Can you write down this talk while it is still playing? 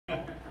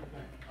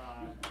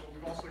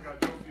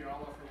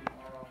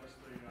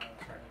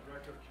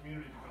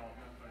community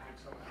development. I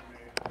think some of you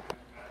may have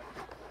met.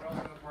 We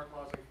also have Mark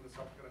Lozing from the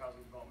South Dakota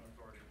Housing Development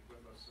Authority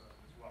with us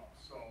as well.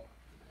 So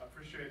I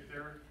appreciate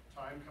their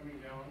time coming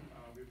down.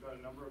 We've done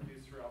a number of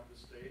these throughout the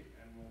state,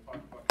 and we'll talk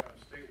about kind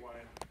of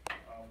statewide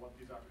what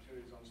these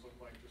opportunity zones look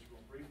like just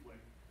real briefly.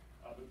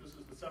 But this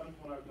is the 7th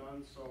one I've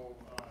done, so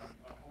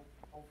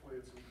hopefully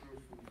it's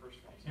improved from the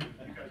first one. So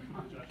you guys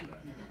can judge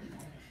that.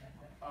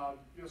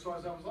 So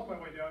as I was on my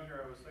way down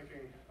here, I was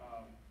thinking,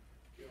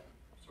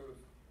 sort of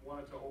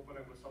wanted to open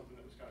it with something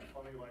that was kind of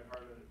funny,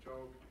 lighthearted, a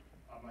joke.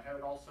 I had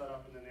it all set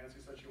up, and then Nancy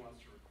said she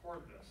wants to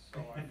record this,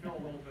 so I feel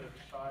a little bit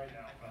shy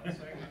now about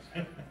saying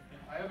this.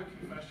 I have a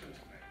confession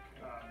to make.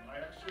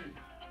 I actually,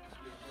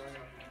 growing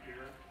up in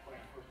here,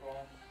 playing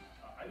football,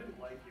 I didn't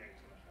like Yankton.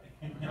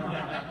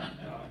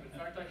 In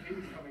fact, I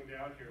hated coming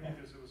down here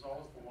because it was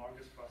always the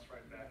longest bus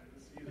ride back in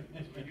the season.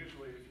 Because we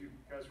usually, if you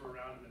guys were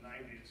around in the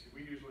 90s,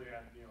 we usually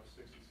had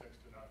 66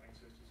 to nothing,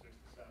 66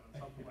 to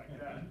 7, something like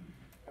that,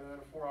 and then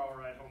a 4-hour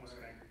ride home with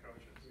some angry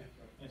coaches.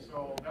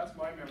 So that's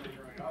my memory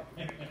growing up of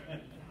Yankton.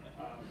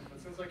 But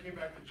since I came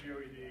back to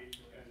GOED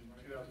in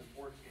 2014,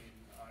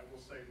 I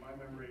will say my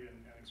memory and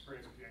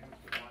experience with Yankton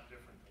is a lot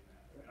different than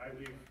that. I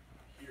leave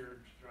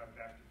here to drive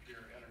back to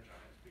Pierre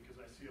energized because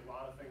I see a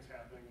lot of things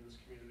happening in this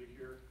community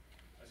here.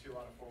 I see a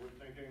lot of forward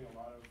thinking, a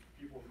lot of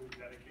people who are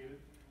dedicated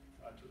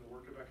to the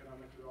work of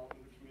economic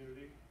development in the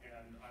community,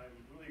 and I'm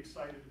really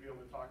excited to be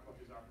able to talk about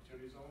these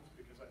opportunity zones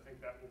because I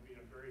think that will be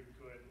a very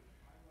good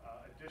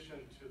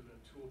addition to the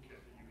toolkit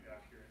that you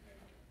have here in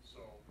Yankton.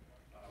 So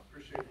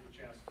appreciate the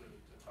chance to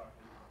talk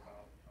a little bit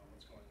about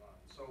what's going on.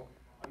 So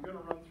I'm going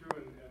to run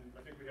through, and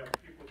I think we have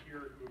people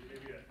here who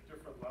maybe at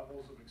different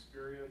levels of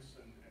experience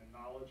and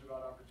knowledge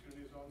about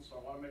opportunity zones, so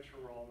I want to make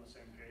sure we're all on the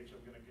same page.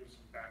 I'm going to give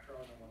some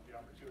background on what the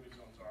opportunity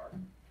zones are.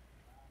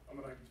 I'm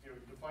going to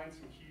define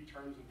some key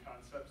terms and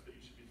concepts that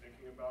you should be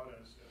thinking about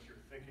as you're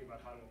thinking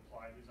about how to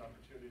apply these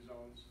opportunity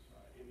zones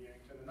in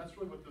Yankton. And that's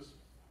really what this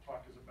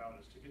talk is about,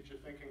 is to get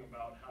you thinking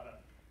about how to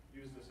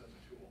use this as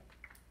a tool.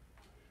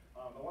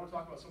 I want to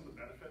talk about some of the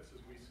benefits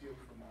as we see them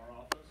from our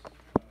office,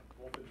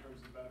 both in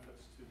terms of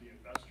benefits to the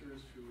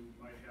investors who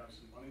might have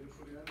some money to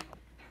put in,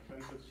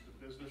 benefits to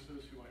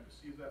businesses who might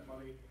receive that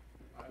money,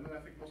 and then I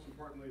think most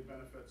importantly,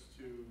 benefits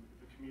to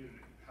the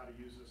community, how to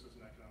use this as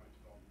an economic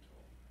development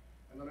tool.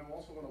 And then I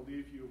also want to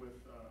leave you with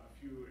a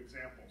few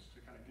examples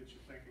to kind of get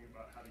you thinking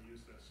about how to use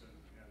this in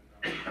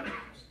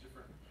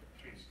different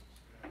cases.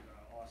 And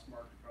I'll ask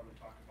Mark to probably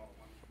talk about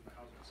one from the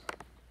housing side.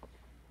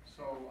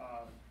 So,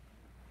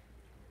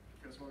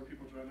 we've got some other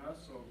people joining us,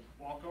 so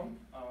welcome.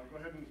 Go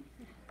ahead and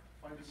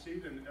find a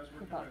seat, and as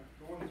we're kind of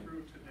going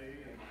through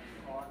today and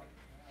talk,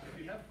 if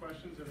you have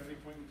questions at any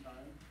point in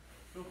time,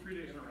 feel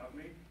free to interrupt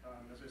me.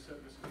 As I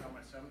said, this is now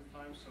my 7th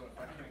time, so if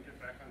I can't get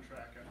back on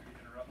track after you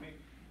interrupt me,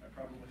 I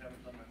probably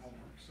haven't done my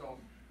homework. So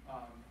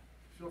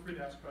feel free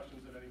to ask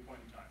questions at any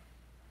point in time.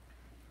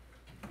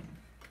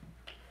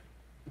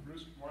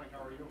 Bruce, good morning.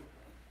 How are you?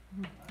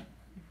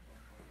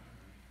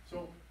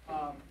 So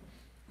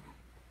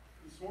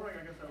this morning,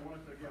 I guess I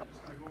wanted to, again, just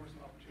kind of go over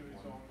some opportunity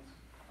zones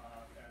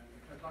and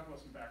kind of talk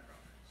about some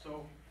background.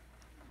 So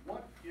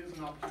what is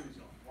an opportunity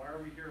zone? Why are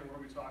we here and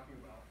what are we talking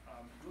about?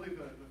 Really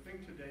the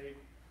thing today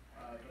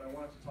that I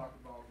wanted to talk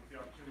about with the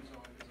Opportunity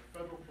Zone is a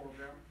federal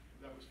program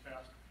that was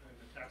passed in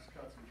the Tax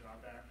Cuts and Job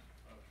Act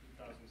of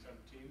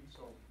 2017.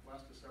 So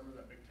last December,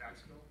 that big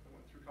tax bill that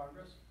went through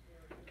Congress,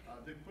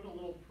 they put a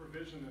little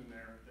provision in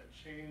there that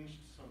changed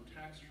some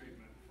tax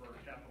treatment for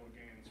capital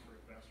gains for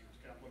investors.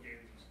 Capital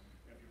gains is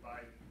if you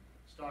buy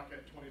stock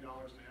at $20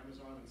 in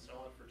Amazon and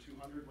sell it for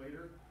 $200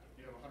 later,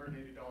 you have a $180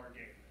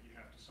 gain that you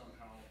have to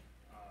somehow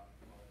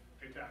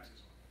pay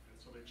taxes on. And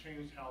so they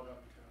changed how the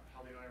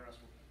IRS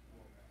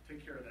will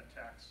take care of that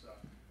tax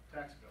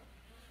bill.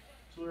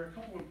 So there are a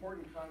couple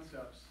important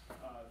concepts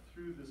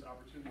through this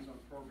Opportunity Zone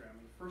program.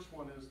 And the first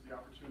one is the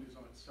Opportunity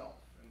Zone itself.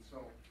 And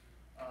so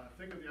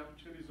think of the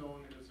Opportunity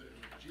Zone as a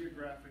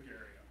geographic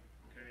area.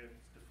 Okay,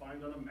 it's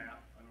defined on a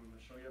map, and I'm going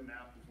to show you a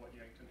map of what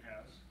Yankton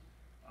has.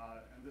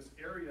 And this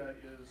area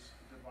is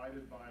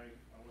divided by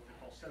what they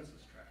call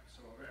census tracts.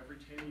 So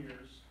every 10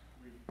 years,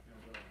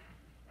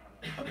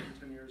 every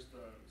 10 years,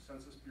 the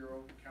Census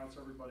Bureau counts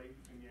everybody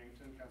in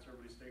Yankton, counts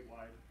everybody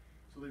statewide.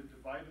 So they've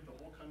divided the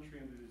whole country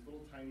into these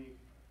little tiny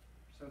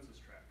census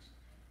tracts.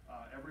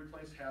 Every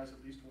place has at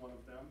least one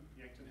of them.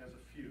 Yankton has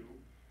a few.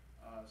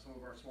 Some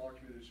of our smaller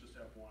communities just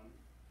have one.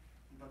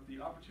 But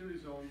the opportunity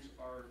zones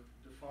are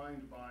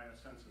defined by a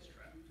census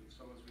tract. And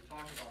so as we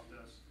talk about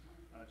this,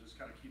 just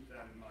kind of keep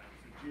that in mind.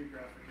 It's a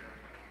geographic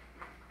area.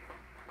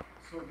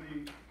 So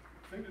the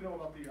thing to know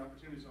about the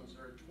opportunity zones,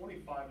 there are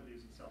 25 of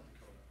these in South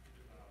Dakota.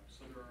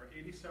 So there are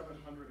 8,700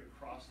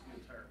 across the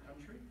entire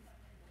country,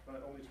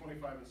 but only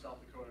 25 in South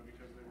Dakota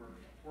because they were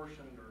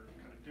apportioned or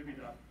kind of divvied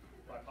up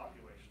by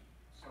population.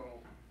 So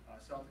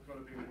South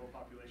Dakota being a low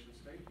population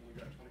state, we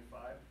got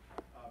 25,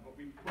 but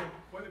we put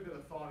quite a bit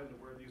of thought into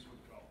where these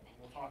would go.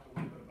 We'll talk a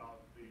little bit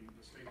about the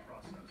state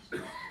process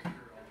if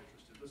you're all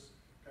interested. This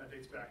kind of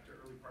dates back to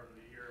early part of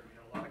the year. We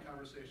had a lot of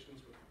conversations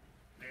with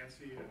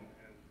Nancy and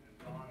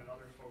Don and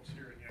other folks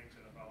here in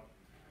Yankton about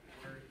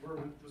where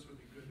this would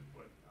be good to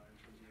put in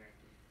terms of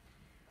Yankton.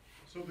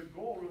 So the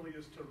goal really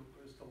is to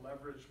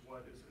leverage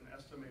what is an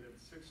estimated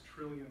 $6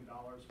 trillion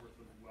worth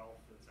of wealth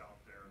that's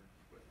out there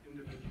with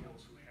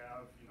individuals who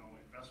have,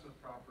 investment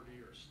property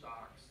or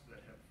stocks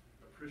that have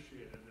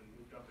appreciated and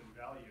moved up in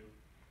value,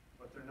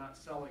 but they're not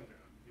selling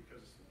them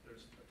because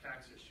there's a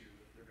tax issue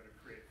that they're going to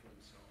create for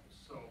themselves.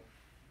 So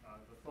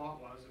the thought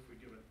was, if we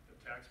give a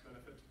tax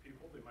benefit to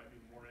people, they might be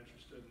more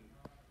interested in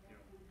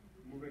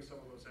moving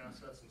some of those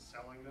assets and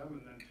selling them,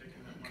 and then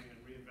taking that money and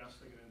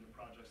reinvesting it into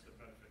projects that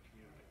benefit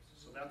communities.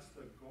 So that's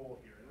the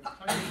goal here. And it's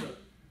kind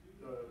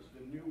of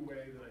the new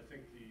way that I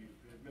think the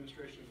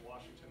administration in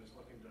Washington is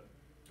looking to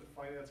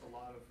finance a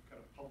lot of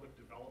kind of public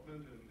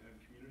development and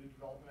community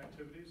development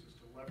activities, is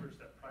to leverage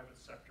that private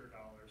sector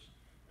dollars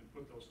and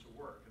put those to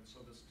work. And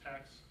so this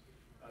tax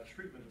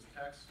treatment, this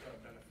tax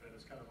benefit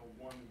is kind of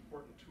one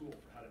important tool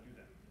for how to do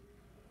that.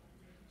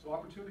 So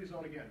Opportunity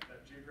Zone, again,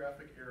 that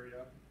geographic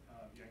area,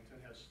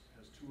 Yankton has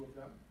two of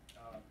them,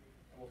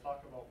 and we'll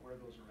talk about where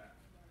those are at.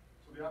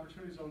 So the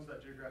Opportunity Zone is that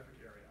geographic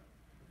area.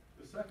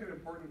 The second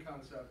important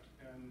concept,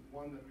 and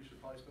one that we should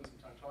probably spend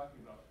some time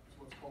talking about, is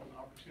what's called an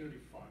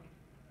Opportunity Fund.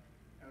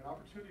 And an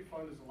Opportunity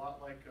Fund is a lot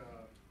like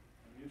a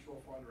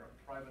mutual fund or a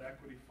private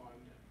equity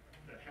fund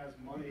that has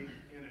money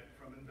in it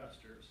from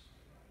investors,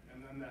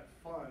 and then that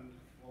fund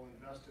will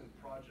invest in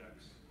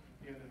projects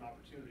in an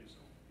Opportunity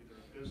Zone, either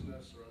a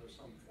business or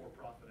some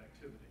for-profit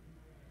activity.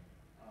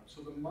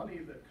 So the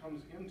money that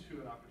comes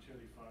into an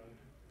Opportunity Fund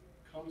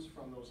comes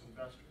from those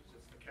investors.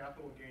 It's the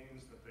capital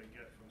gains that they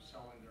get from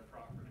selling their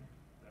property,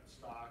 that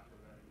stock or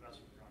that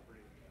investment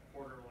property,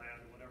 quarter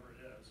land, whatever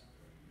it is.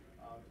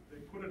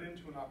 They put it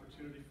into an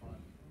Opportunity Fund,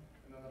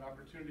 and then that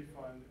Opportunity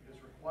Fund is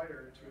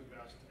required to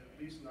invest at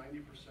least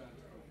 90%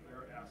 of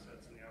their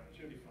assets in the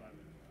Opportunity Fund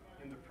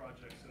into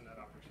projects in that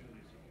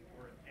Opportunity Zone,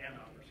 or an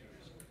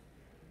Opportunity Zone.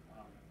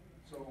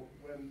 So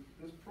when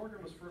this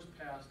program was first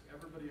passed,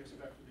 everybody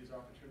expected these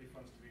Opportunity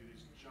Funds to be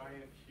these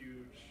giant,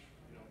 huge,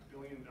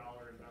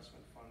 billion-dollar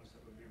investment funds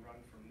that would be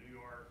run from New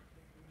York,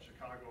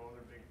 Chicago,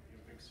 other big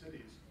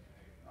cities.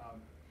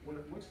 What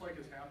it looks like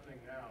is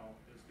happening now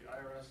is the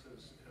IRS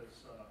has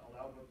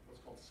allowed what's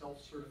called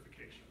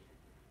self-certification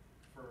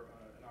for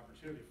an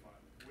Opportunity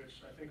Fund,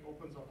 which I think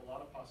opens up a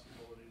lot of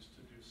possibilities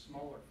to do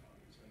smaller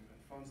funds and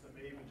funds that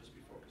may even just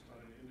be focused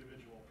on an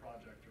individual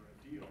project or a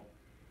deal.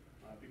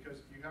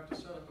 Because you have to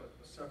set up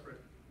a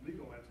separate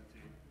legal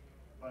entity,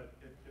 but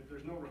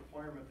there's no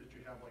requirement that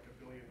you have like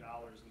 $1 billion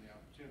in the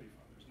Opportunity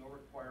Fund. There's no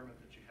requirement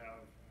that you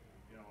have,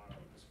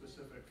 a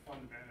specific fund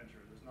manager.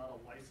 There's not a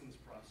license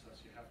process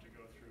you have to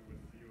go through with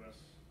the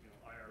U.S.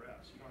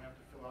 IRS. You don't have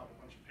to fill out a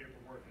bunch of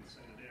paperwork and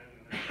send it in,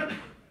 and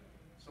then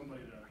for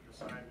somebody to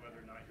decide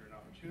whether or not you're an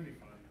Opportunity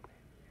Fund.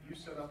 You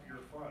set up your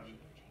fund,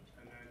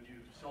 and then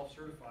you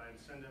self-certify and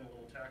send in a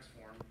little tax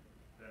form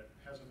that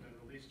hasn't been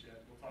released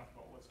yet. We'll talk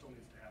about what still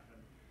needs to happen.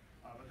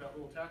 But that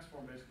little tax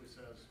form basically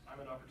says,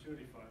 I'm an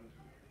Opportunity Fund,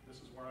 this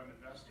is where I'm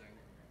investing,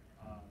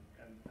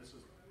 and this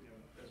is,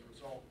 as a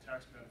result, the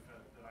tax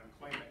benefit that I'm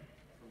claiming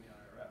from the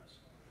IRS.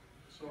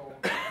 So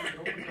it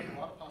opens up a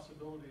lot of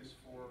possibilities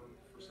for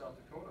South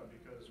Dakota,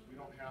 because we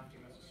don't have to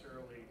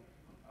necessarily,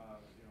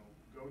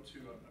 go to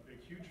a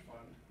big, huge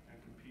fund and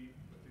compete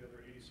with the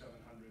other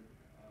 8,700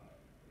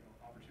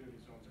 Opportunity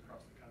Zones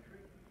across the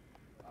country.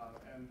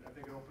 And I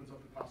think it opens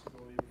up the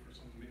possibility for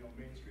some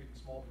Main Street and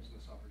small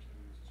business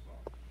opportunities as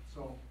well.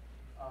 So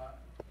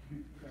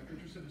I'm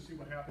interested to see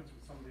what happens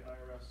with some of the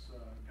IRS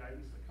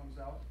guidance that comes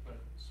out, but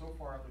so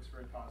far it looks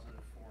very positive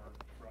for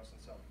us in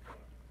South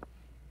Dakota.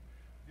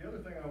 The other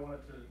thing I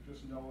wanted to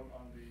just note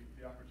on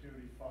the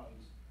Opportunity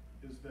Funds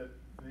is that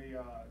they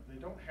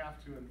don't have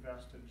to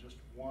invest in just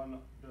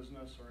one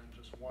business or in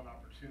just one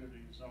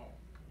Opportunity Zone.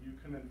 You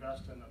can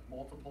invest in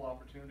multiple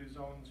Opportunity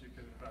Zones, you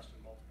can invest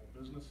in multiple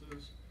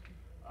businesses,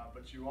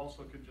 but you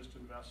also could just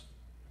invest,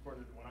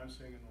 according to what I'm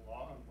seeing in the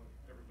law and what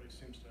everybody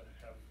seems to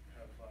have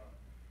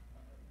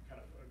kind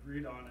of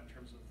agreed on in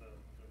terms of the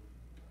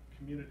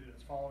community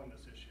that's following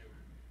this issue.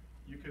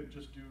 You could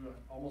just do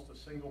almost a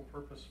single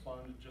purpose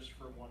fund just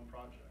for one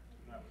project,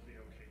 and that would be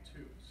okay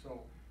too.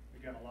 So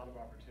again, a lot of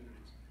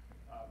opportunities.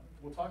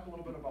 We'll talk a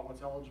little bit about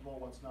what's eligible,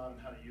 what's not,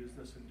 and how to use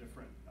this in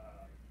different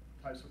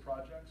types of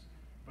projects.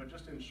 But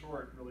just in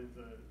short, really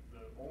the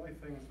only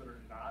things that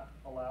are not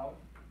allowed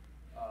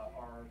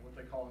are what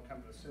they call kind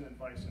of the sin and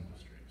vice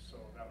industry. So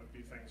that would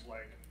be things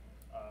like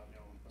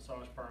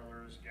massage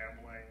parlors,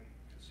 gambling,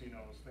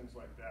 casinos, things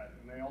like that.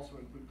 And they also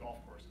include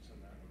golf courses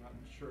in that. I'm not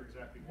sure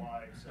exactly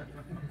why, except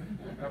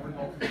whoever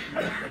golf courses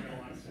commit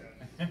a lot of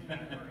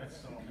sins.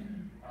 So,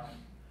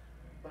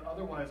 but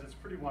otherwise, it's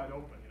pretty wide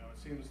open.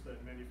 It seems that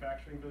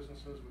manufacturing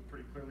businesses would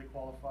pretty clearly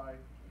qualify.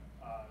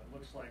 It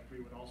looks like we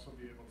would also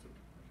be able to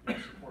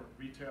support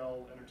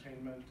retail,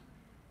 entertainment,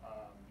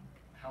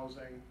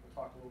 housing. We'll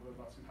talk a little bit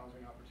about some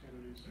housing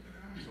opportunities.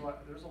 So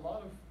there's a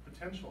lot of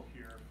potential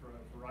here for a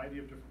variety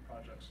of different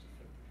projects to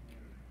fit the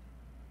community.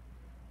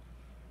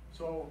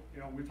 So,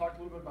 we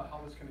talked a little bit about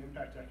how this can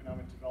impact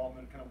economic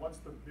development. Kind of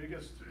what's the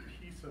biggest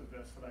piece of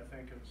this that I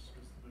think is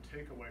the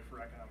takeaway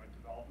for economic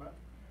development.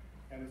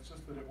 And it's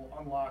just that it will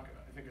unlock,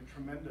 I think,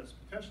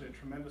 potentially a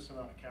tremendous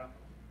amount of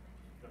capital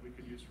that we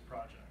could use for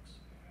projects.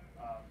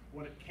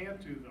 What it can't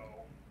do,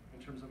 though,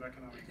 in terms of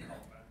economic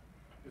development,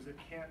 is it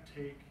can't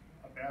take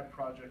a bad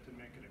project and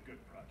make it a good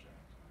project.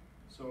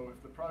 So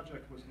if the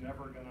project was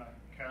never going to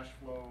cash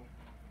flow,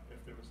 if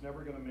it was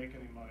never going to make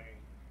any money,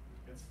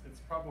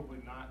 it's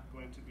probably not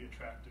going to be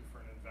attractive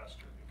for an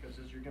investor, because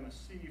as you're going to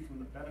see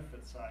from the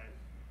benefit side,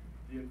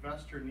 the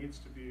investor needs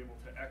to be able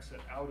to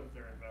exit out of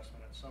their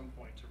investment at some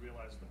point to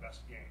realize the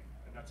best gain,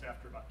 and that's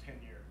after about 10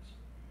 years.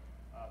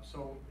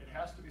 So it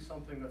has to be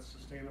something that's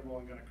sustainable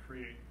and going to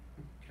create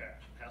cash.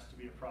 It has to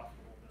be a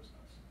profitable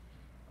business.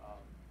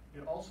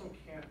 It also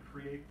can't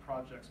create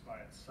projects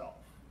by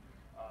itself.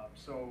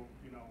 So,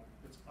 you know,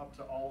 it's up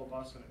to all of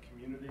us in a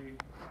community.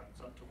 It's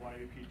up to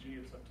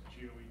YAPG, it's up to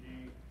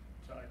GOED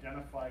to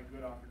identify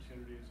good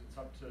opportunities. It's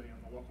up to, you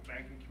know, the local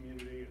banking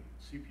community and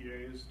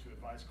CPAs to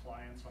advise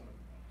clients on the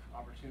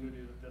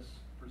opportunity that this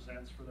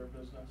presents for their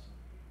business.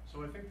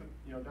 So I think that,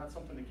 you know, that's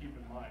something to keep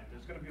in mind.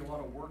 There's going to be a lot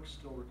of work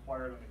still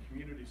required on the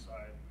community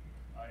side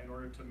in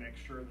order to make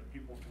sure that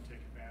people can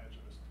take advantage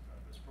of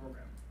this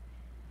program.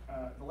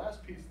 The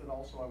last piece that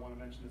also I want to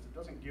mention is it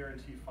doesn't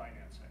guarantee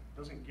financing. It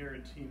doesn't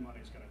guarantee money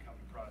is going to come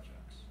to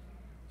projects.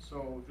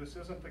 So this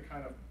isn't the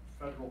kind of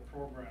federal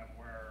program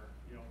where,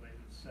 you know, they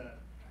said,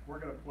 we're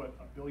going to put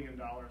 $1 billion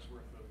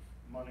worth of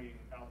money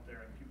out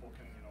there and people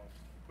can, you know,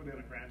 put in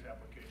a grant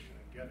application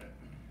and get it.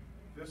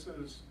 This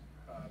is,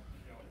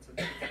 you know, it's a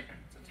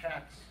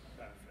tax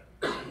benefit.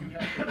 You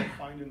have to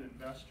find an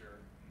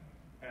investor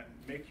and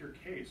make your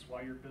case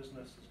why your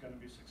business is going to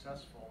be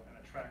successful and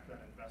attract that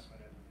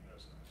investment into the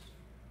business.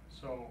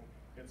 So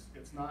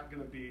it's not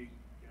going to be,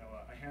 you know,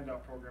 a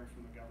handout program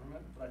from the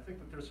government, but I think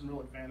that there's some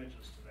real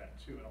advantages to that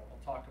too, and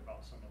I'll talk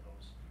about some of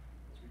those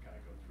as we kind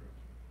of go through.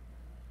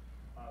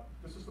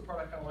 This is the part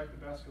I kind of like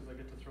the best because I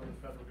get to throw the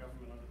federal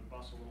government under the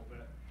bus a little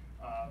bit.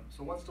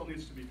 So what still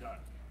needs to be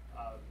done?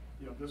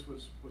 You know, this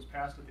was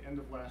passed at the end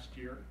of last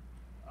year.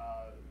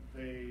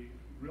 They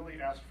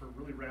really asked for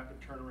really rapid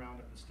turnaround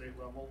at the state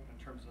level in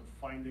terms of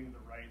finding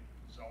the right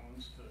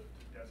zones to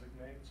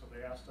designate. So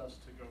they asked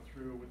us to go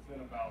through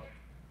within about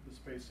the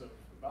space of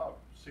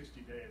about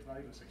 60 days, not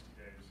even 60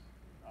 days,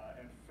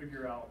 and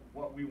figure out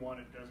what we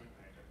wanted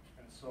designated.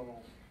 And so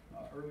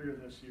earlier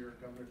this year,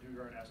 Governor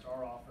Dugard asked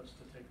our office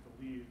to take the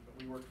lead, but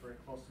we worked very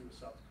closely with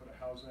South Dakota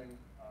Housing,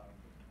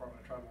 the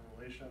Department of Tribal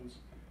Relations,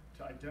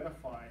 to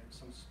identify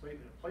some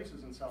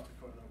places in South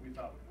Dakota that we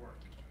thought would work.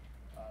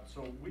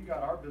 So we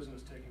got our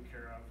business taken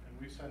care of, and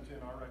we sent in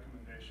our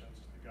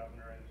recommendations to the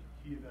governor, and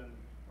he then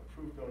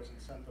approved those and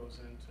sent those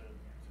in to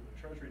the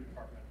Treasury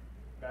Department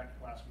back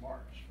last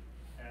March.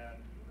 And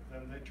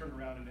then they turned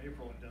around in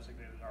April and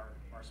designated our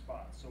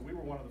spots. So we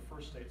were one of the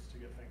first states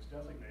to get things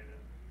designated.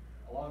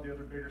 A lot of the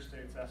other bigger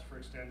states asked for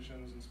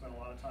extensions and spent a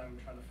lot of time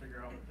trying to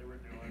figure out what they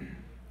were doing.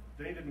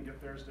 They didn't get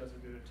theirs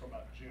designated until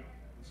about June.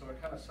 And so it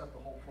kind of set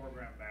the whole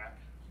program back.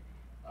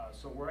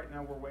 So right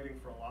now we're waiting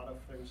for a lot of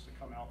things to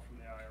come out from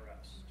the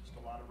IRS. Just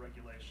a lot of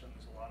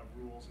regulations, a lot of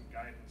rules and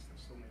guidance that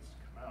still needs to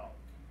come out.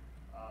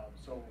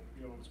 So,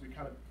 you know, as we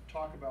kind of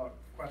talk about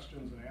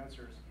questions and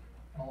answers,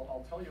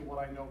 I'll tell you what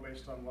I know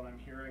based on what I'm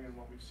hearing and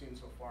what we've seen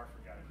so far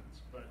for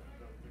guidance. But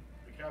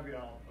the caveat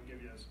I'll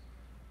give you is,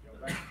 you know,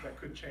 that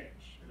could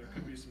change. There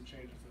could be some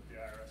changes that the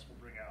IRS will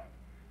bring out.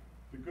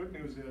 The good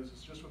news is,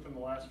 it's just within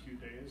the last few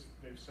days,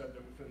 they've said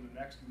that within the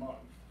next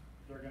month,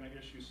 they're going to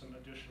issue some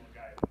additional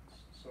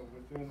guidance. So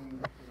within,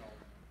 you know,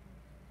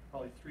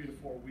 probably 3 to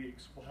 4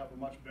 weeks, we'll have a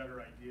much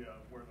better idea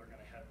of where they're going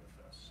to head with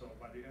this. So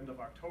by the end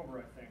of October,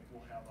 I think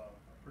we'll have a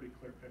pretty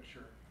clear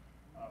picture.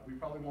 We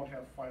probably won't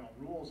have final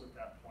rules at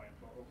that point,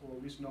 but we'll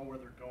at least know where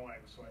they're going.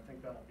 So I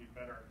think that'll be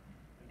better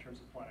in terms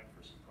of planning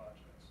for some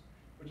projects.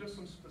 But just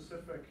some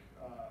specific,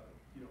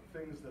 you know,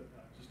 things that,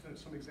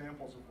 just some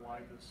examples of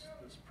why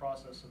this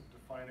process of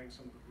defining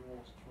some of the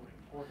rules is really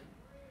important.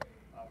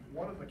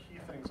 One of the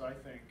key things I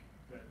think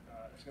that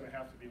is going to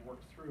have to be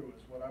worked through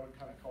is what I would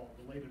kind of call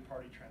related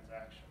party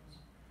transactions.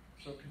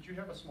 So could you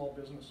have a small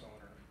business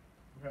owner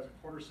who has a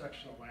quarter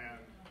section of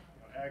land,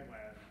 you know, ag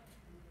land,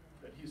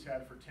 that he's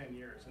had for 10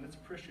 years, and it's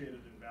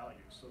appreciated in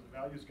value, so the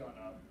value's gone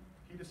up,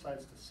 he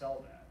decides to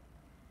sell that.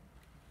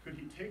 Could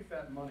he take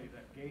that money,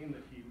 that gain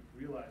that he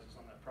realizes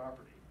on that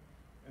property,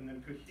 and then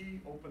could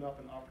he open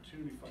up an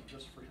opportunity fund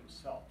just for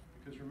himself?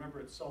 Because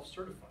remember, it's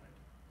self-certified.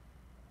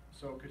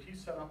 So could he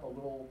set up a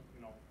little,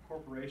 you know,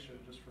 corporation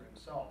just for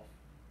himself,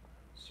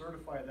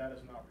 certify that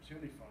as an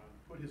opportunity fund,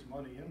 put his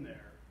money in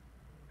there,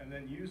 and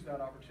then use that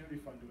opportunity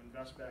fund to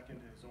invest back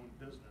into his own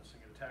business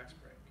and get a tax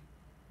break?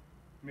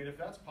 I mean, if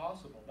that's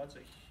possible, that's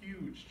a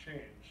huge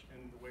change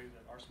in the way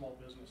that our small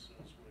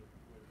businesses would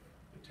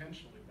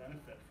potentially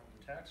benefit from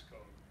the tax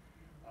code.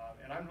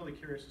 And I'm really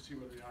curious to see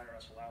whether the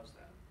IRS allows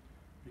that,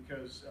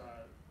 because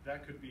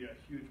that could be a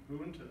huge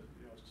boon to,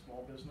 you know,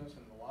 small business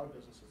and a lot of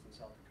businesses in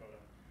South Dakota,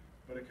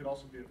 but it could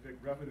also be a big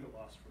revenue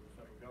loss for the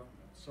federal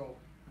government. So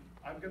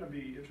I'm going to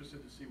be interested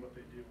to see what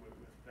they do with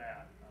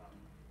that.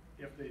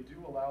 If they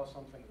do allow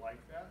something like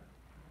that,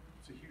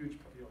 it's a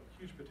huge, you know,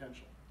 huge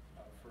potential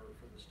for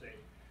the state.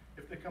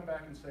 If they come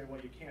back and say, well,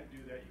 you can't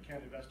do that, you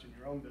can't invest in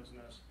your own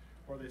business,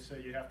 or they say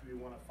you have to be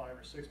one of 5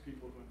 or 6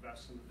 people who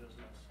invest in the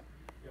business,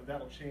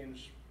 that'll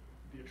change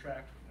the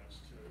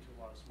attractiveness to a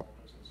lot of small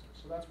businesses.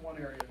 So that's one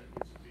area that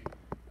needs to be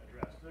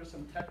addressed. There's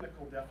some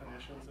technical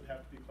definitions that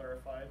have to be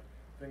clarified,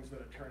 things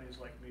that attorneys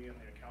like me and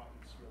the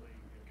accountants really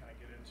kind of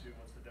get into.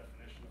 What's the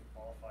definition of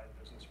qualified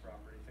business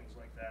property, things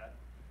like that.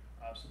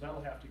 So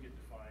that'll have to get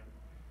defined.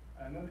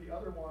 And then the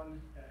other one,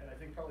 and I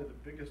think probably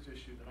the biggest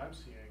issue that I'm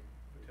seeing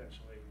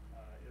potentially,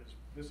 is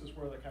this is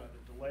where the kind of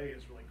the delay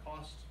has really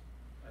cost,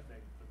 I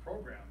think, the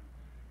program,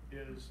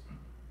 is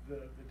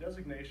the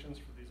designations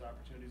for these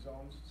opportunity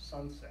zones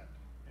sunset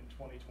in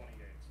 2028.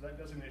 So that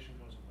designation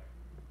goes away.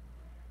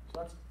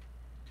 So that's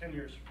 10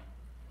 years from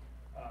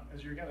now.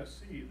 As you're going to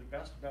see, the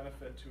best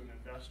benefit to an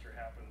investor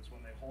happens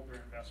when they hold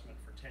their investment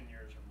for 10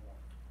 years or more.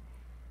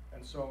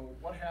 And so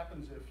what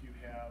happens if you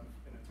have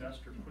an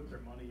investor put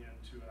their money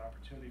into an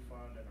opportunity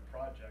fund and a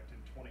project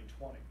in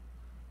 2020?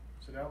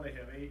 So now they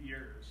have 8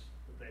 years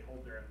that they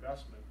hold their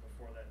investment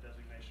before that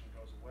designation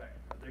goes away.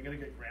 Are they going to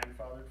get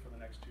grandfathered for the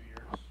next 2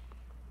 years?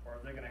 Or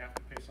are they going to have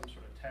to pay some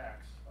sort of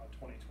tax on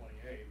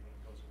 2028 when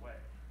it goes away?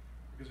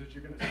 Because as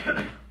you're going to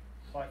see,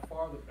 by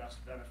far the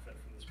best benefit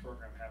from this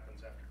program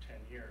happens after 10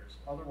 years.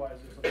 Otherwise,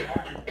 it's a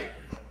market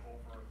benefit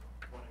over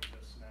what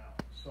exists now.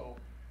 So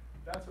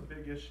that's a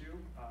big issue.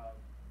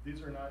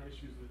 These are not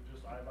issues that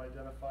just I've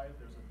identified.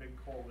 There's a big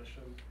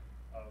coalition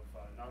of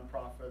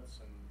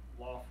nonprofits and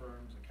law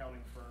firms,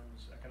 accounting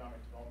firms, economic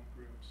development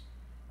groups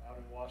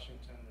out in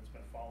Washington that's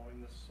been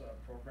following this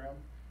program.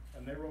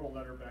 And they wrote a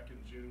letter back in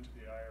June to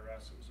the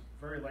IRS. It was a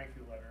very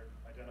lengthy letter,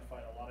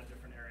 identified a lot of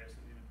different areas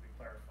that needed to be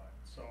clarified.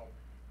 So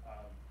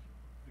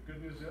the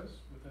good news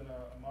is, within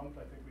a month,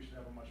 I think we should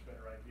have a much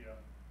better idea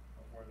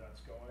of where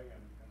that's going,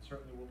 and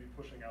certainly we'll be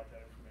pushing out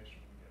that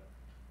information when we get it.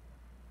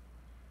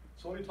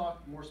 So let me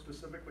talk more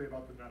specifically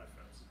about the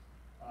benefits.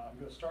 I'm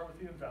going to start with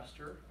the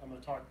investor. I'm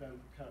going to talk then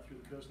kind of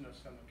through the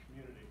business and the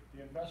community.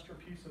 The investor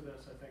piece of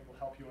this, I think, will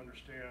help you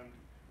understand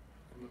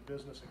from a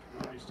business and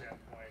community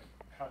standpoint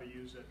how to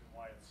use it and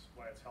why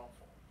it's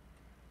helpful.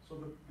 So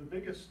the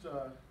biggest,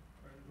 the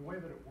way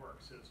that it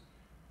works is,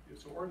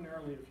 so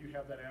ordinarily if you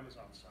have that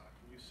Amazon stock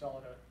and you sell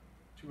it at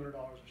 $200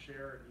 a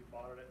share and you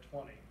bought it at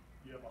 20,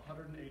 you have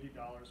 $180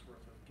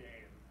 worth of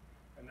gain,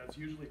 and that's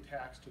usually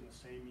taxed in the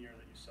same year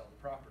that you sell the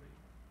property.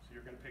 So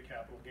you're going to pay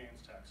capital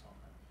gains tax on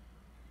that.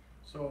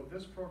 So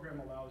this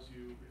program allows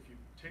you, if you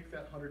take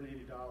that $180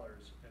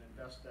 and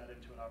invest that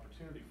into an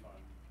opportunity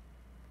fund,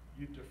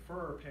 you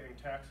defer paying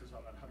taxes on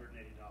that $180.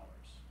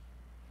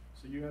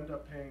 So you end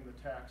up paying the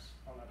tax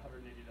on that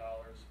 $180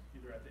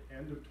 either at the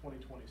end of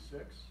 2026,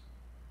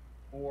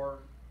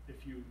 or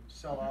if you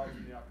sell out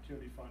from the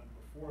opportunity fund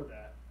before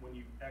that, when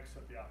you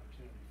exit the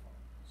opportunity fund.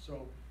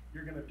 So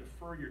you're going to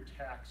defer your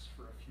tax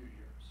for a few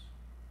years.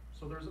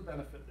 So there's a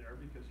benefit there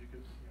because you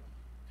could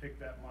take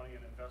that money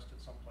and invest it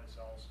someplace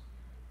else,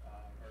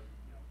 or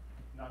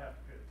not have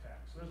to pay the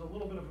tax. So there's a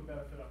little bit of a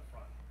benefit up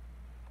front.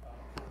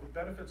 The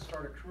benefits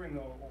start accruing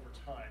though over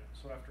time.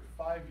 So after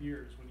 5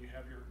 years, when you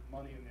have your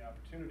money in the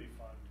opportunity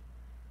fund,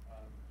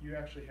 you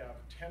actually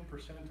have 10%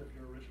 of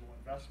your original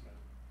investment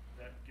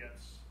that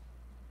gets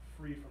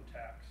free from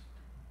tax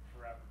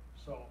forever.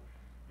 So,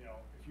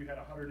 if you had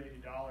 $180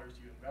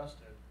 you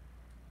invested,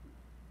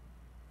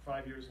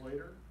 5 years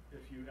later,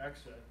 if you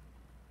exit,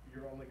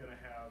 you're only going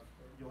to have,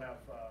 you'll have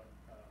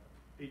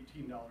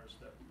 $18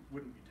 that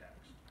wouldn't be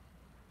taxed.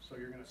 So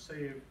you're going to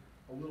save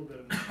a little bit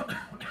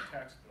on the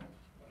tax bill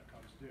when it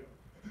comes due.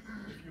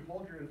 If you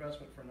hold your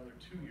investment for another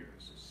 2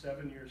 years, so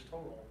 7 years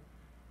total,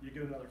 you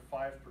get another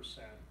 5%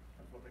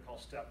 of what they call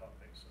step-up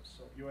basis.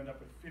 So if you end up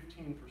with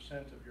 15%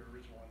 of your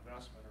original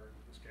investment, or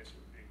in this case it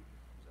would be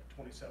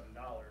 $27,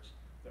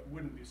 that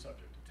wouldn't be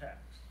subject to tax.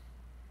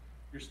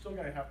 You're still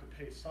going to have to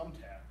pay some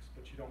tax,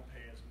 but you don't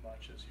pay as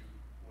much as you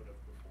would have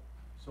before.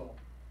 So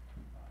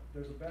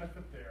there's a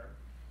benefit there,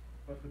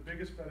 but the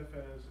biggest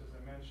benefit is, as I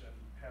mentioned,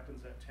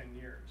 happens at 10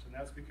 years. And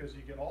that's because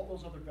you get all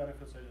those other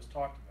benefits I just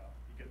talked about.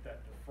 You get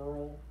that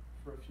deferral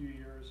for a few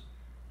years,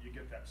 you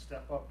get that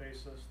step-up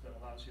basis that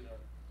allows you to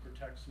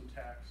protect some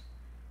tax.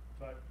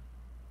 But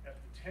at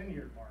the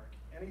 10-year mark,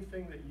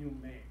 anything that you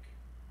make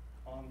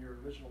on your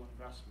original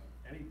investment,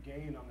 any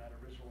gain on that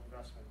original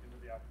investment into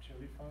the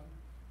opportunity fund,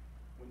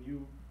 when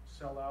you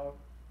sell out,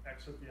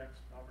 exit the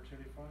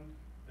opportunity fund,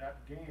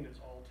 that gain is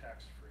all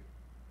tax-free.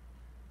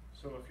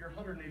 So if your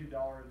 $180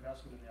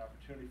 investment in the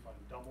opportunity fund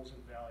doubles in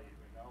value,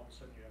 and now all of a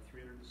sudden you have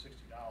 $360,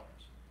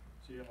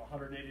 so you have a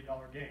 $180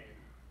 gain,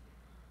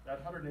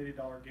 that $180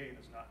 gain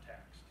is not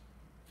taxed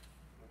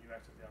when you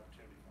exit the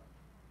opportunity fund.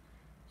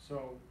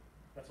 So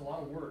that's a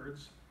lot of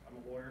words. I'm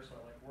a lawyer, so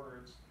I like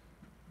words.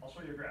 I'll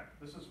show you a graph.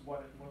 This is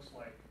what it looks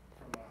like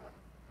from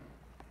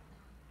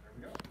there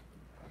we go.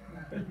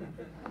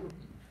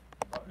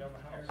 Up down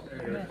the house.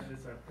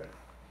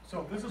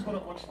 So this is what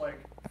it looks like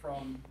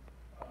from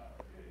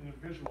in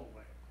a visual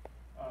way.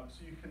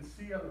 So you can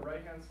see on the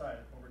right-hand side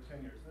over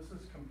 10 years, this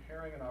is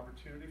comparing an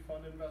opportunity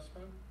fund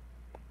investment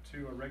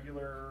to a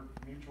regular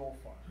mutual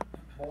fund,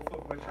 both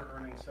of which are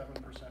earning 7%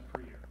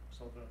 per year.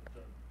 So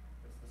the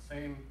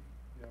same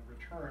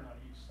return on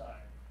each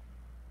side.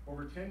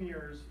 Over 10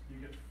 years, you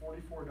get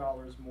 $44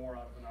 more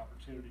out of an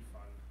opportunity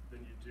fund than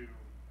you do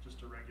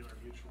just a regular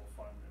mutual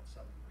fund at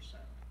 7%.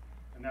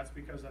 And that's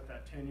because at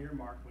that 10-year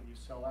mark, when you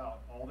sell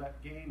out, all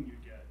that gain you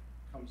get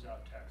comes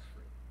out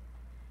tax-free.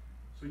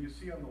 So you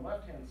see on the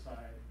left-hand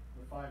side,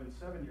 the 5 and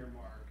 7-year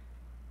mark,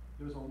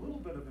 there's a little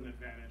bit of an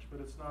advantage, but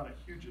it's not a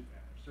huge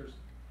advantage. There's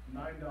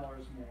 $9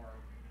 more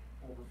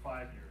over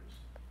 5 years,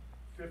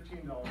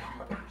 $15 more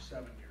over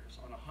 7 years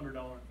on a $100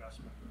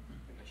 investment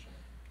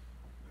initially.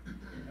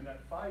 And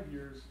at 5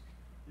 years,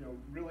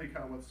 really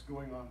kind of what's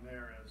going on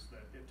there is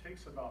that it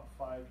takes about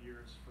 5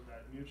 years for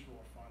that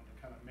mutual fund to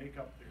kind of make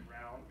up the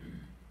ground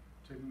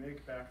to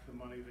make back the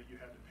money that you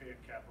had to pay in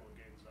capital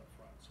gains up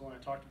front. So when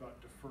I talked about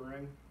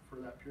deferring for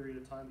that period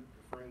of time,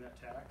 deferring that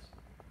tax,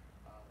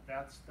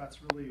 that's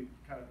really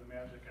kind of the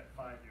magic at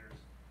 5 years.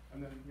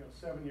 And then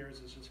 7 years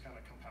is just kind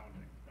of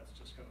compounding. That's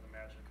just kind of the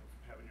magic of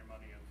having your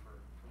money in for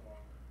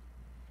longer.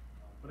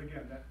 But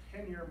again, that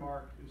 10-year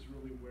mark is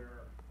really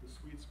where the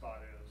sweet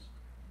spot is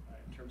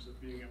in terms of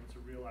being able to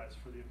realize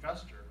for the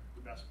investor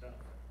the best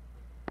benefit.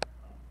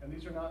 And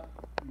these are not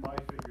my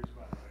figures,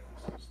 by the way.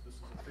 This is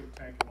a think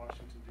tank in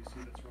Washington, D.C.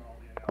 that's run all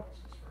the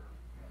analysis for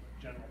the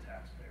general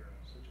taxpayer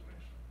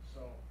situation.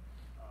 So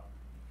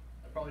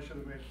I probably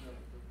should have made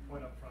the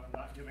point up front. I'm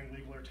not giving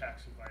legal or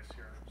tax advice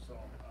here, so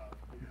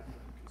you have to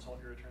consult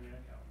your attorney and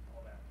accountant,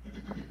 all that.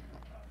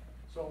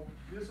 So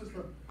this is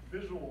the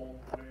visual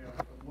way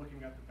of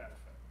looking at the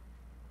benefit.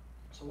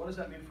 So what does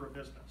that mean for a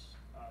business?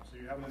 So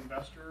you have an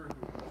investor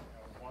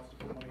who wants to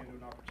put money into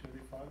an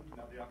opportunity fund.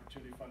 Now the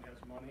opportunity fund has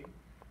money.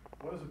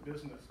 What does a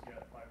business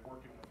get by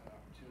working with an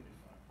opportunity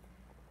fund?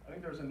 I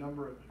think there's a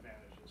number of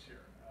advantages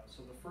here.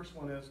 So the first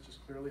one is just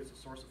clearly it's a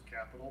source of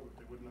capital that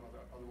they wouldn't have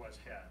otherwise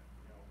had.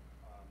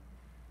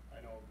 I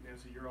know,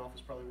 Nancy, your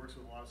office probably works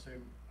with a lot of the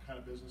same kind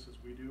of businesses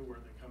we do, where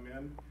they come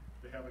in,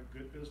 they have a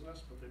good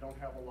business, but they don't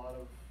have a lot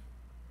of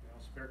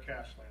spare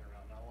cash laying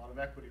around, not a lot of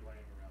equity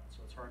laying around.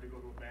 So it's hard to go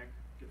to a bank,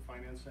 get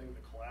financing,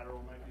 the collateral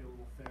might be a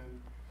little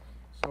thin.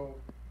 So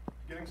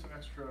getting some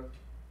extra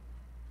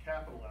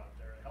capital out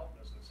there to help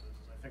businesses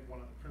is, I think,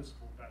 one of the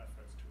principal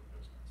benefits to a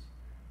business.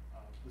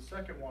 The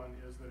second one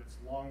is that it's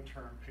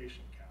long-term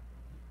patient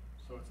capital.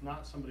 So it's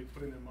not somebody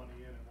putting their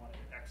money in and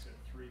wanting to exit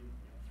 3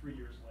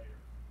 years later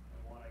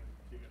and wanting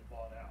to get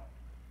bought out.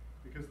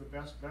 Because the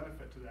best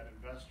benefit to that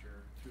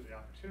investor through the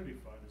opportunity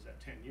fund is at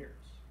 10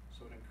 years.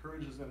 So it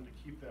encourages them to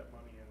keep that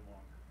money in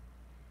longer.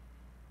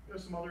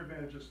 There's some other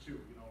advantages too.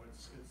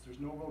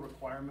 There's no real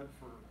requirement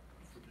for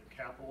the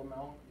capital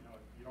amount.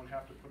 You don't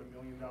have to put $1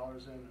 million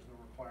in. There's no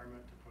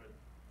requirement to put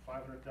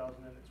 $500,000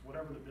 in. It's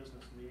whatever the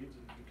business needs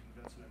and you can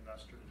convince an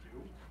investor to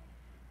do.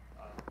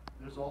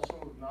 There's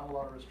also not a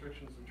lot of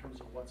restrictions in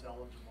terms of what's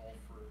eligible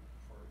for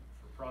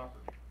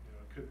property.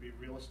 It could be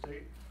real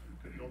estate,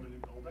 could build a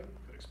new building,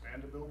 could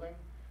expand a building.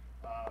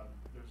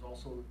 There's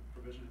also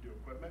provision to do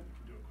equipment. You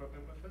can do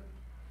equipment with it.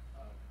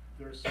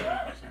 There's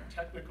some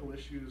technical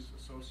issues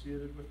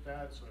associated with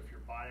that. So if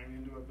you're buying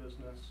into a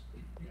business,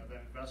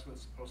 that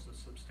investment's supposed to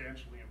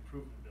substantially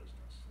improve the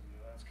business. And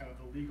that's kind of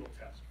the legal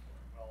test for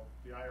it. Well,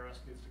 the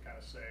IRS needs to kind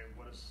of say,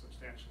 what does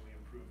substantially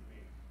improve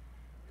mean?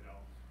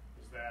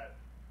 Is that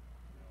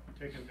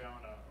taking down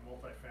a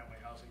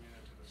multifamily housing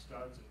unit to the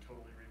studs and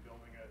totally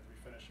rebuilding it,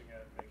 refinishing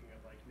it, making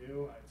it like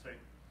new? I'd say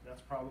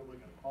that's probably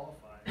going to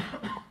qualify.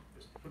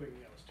 Is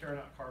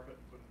tearing out carpet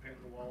and putting paint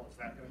on the wall, is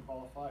that going to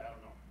qualify? I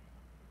don't know.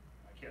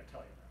 Can't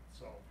tell you that.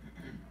 So,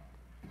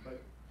 but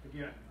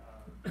again,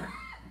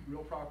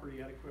 real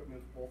property and equipment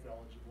both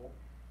eligible.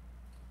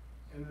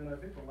 And then I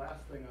think the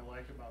last thing I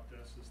like about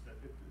this is that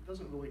it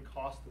doesn't really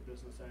cost the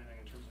business anything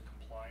in terms of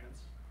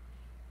compliance.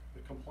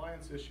 The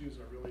compliance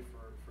issues are really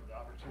for the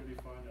opportunity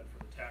fund and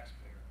for the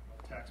taxpayer. When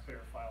the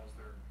taxpayer files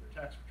their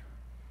tax return,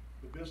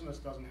 the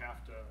business doesn't have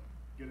to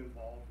get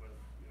involved with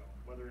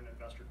whether an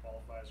investor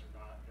qualifies or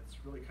not. It's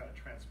really kind of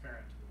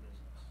transparent to the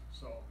business.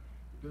 So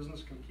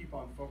business can keep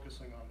on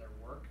focusing on their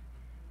work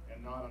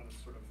and not on this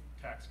sort of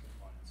tax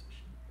compliance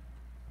issue.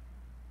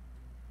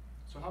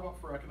 So how about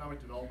for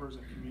economic developers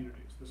and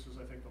communities? This is,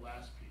 I think, the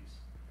last piece.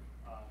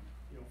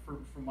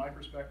 From my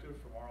perspective,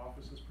 from our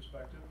office's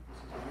perspective,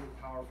 this is a really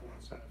powerful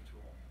incentive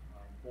tool,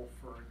 both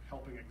for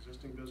helping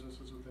existing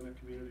businesses within a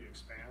community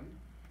expand,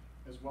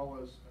 as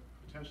well as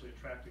potentially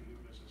attracting new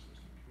businesses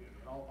to the community.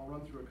 And I'll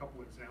run through a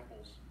couple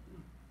examples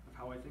of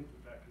how I think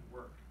that could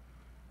work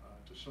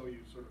to show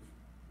you sort of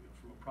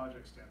from a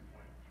project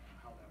standpoint,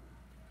 how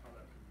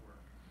that could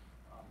work.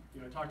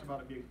 I talked about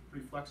it being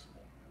pretty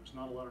flexible. There's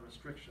not a lot of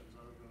restrictions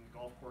other than the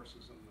golf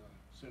courses and the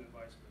sin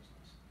advice business.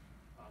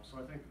 So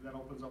I think that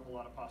opens up a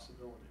lot of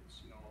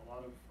possibilities. A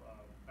lot of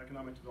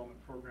economic development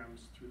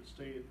programs through the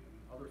state and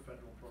other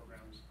federal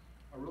programs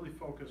are really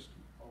focused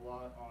a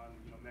lot on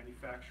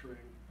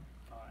manufacturing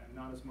and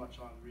not as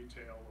much on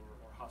retail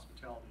or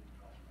hospitality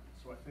development.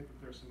 So I think that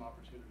there's some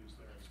opportunities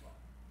there as well.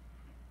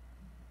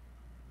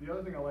 The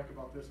other thing I like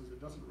about this is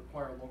it doesn't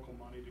require local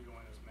money to go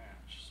in as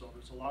match. So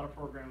there's a lot of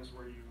programs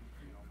where you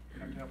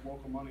have to have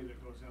local money that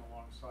goes in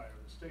alongside, or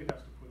the state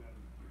has to put in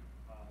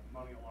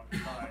money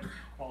alongside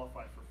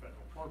qualify for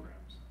federal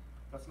programs.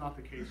 That's not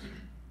the case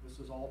here. This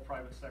is all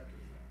private sector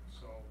thing.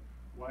 So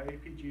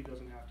YAPG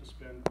doesn't have to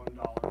spend $1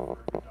 for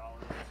every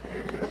dollar that the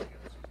business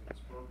gets using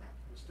this program.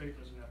 The state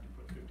doesn't have to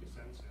put 50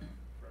 cents in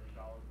for every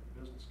dollar that the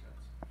business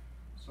gets.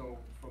 So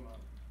from a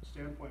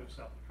standpoint of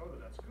South Dakota,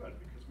 that's good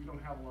because we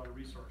don't have a lot of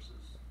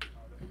resources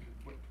that we can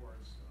put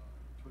towards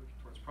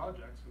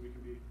projects, and we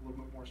can be a little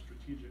bit more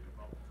strategic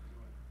about what we're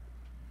doing.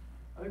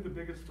 I think the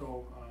biggest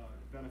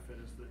benefit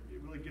is that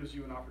it really gives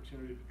you an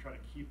opportunity to try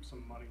to keep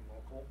some money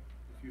local.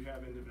 If you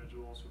have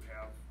individuals who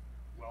have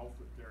wealth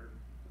that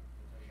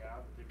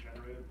they've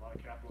generated a lot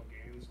of capital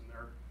gains, and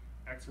they're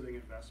exiting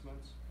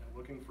investments and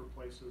looking for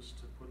places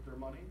to put their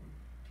money,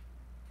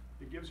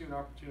 it gives you an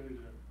opportunity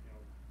to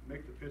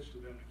make the pitch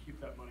to them to keep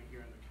that money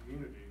here in the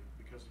community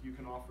because you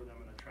can offer them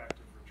an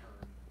attractive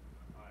return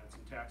and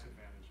some tax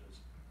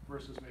advantages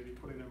versus maybe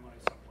putting their money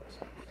someplace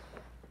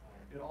else.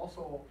 It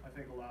also, I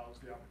think, allows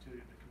the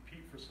opportunity to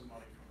compete for some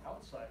money from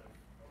outside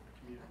of the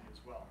community as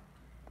well.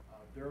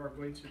 There are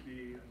going to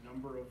be a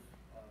number of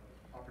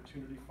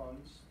opportunity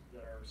funds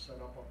that are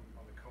set up on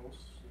the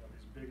coast,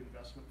 these big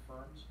investment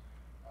firms.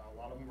 A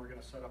lot of them are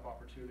going to set up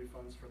opportunity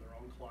funds for their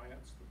own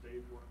clients that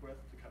they work with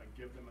to kind of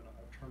give them an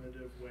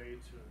alternative way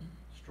to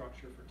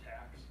structure for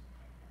tax.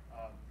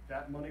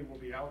 That money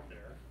will be out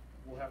there.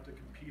 We'll have to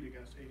compete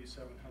against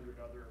 8,700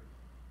 other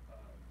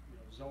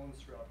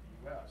zones throughout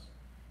the U.S.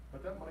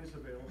 But that money's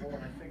available, and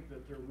I think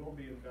that there will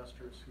be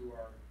investors who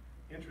are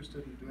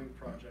interested in doing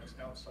projects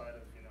outside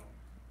of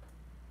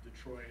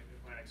Detroit,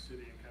 Atlantic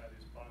City, and kind of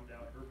these bombed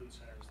out urban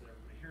centers that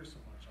everybody hears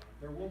so much on.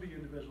 There will be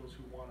individuals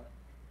who want to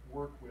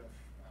work with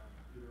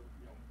either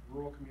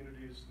rural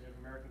communities, Native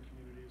American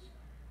communities,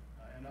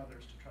 and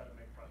others to try to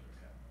make projects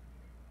happen.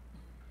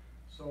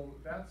 So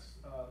that's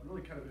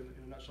really kind of in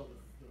a nutshell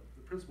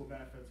the principal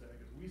benefits, I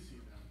think, as we see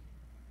them.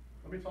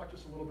 Let me talk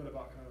just a little bit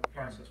about kind of the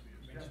process we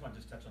use. I just want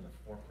to touch on the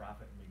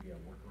for-profit, maybe a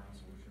workaround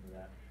solution to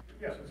that.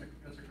 Yeah,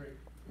 that's a great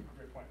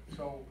point.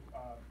 So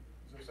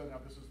as I said, now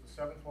this is the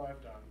 7th one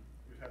I've done.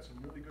 We've had some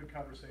really good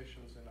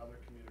conversations in other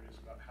communities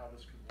about how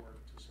this could work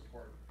to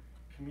support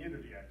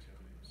community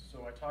activities.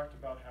 So I talked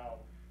about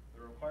how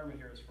the requirement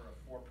here is for a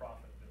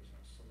for-profit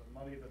business. So the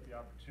money that the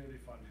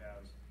Opportunity Fund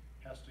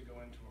has to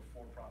go into a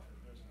for-profit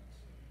business.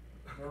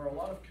 There are a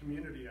lot of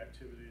community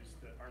activities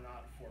that are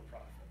not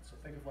for-profit. So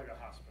think of like a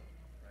hospital,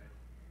 right?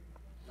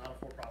 Not a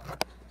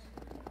for-profit business.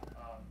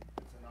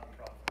 It's a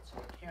nonprofit, so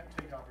it can't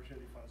take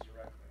opportunity funds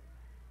directly.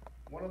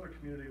 One other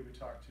community we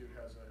talked to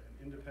has an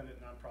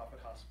independent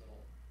nonprofit hospital.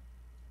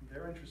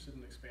 They're interested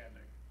in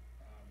expanding.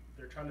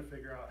 They're trying to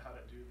figure out how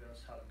to do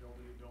this, how to build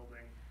a new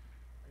building,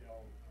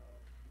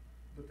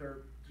 but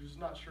they're just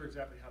not sure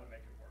exactly how to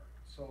make it work.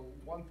 So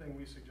one thing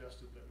we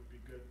suggested that would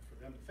be good for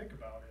them to think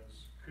about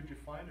is, could you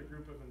find a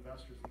group of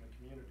investors in the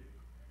community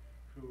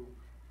who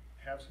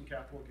have some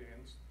capital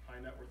gains, high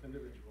net worth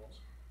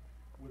individuals?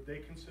 Would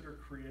they consider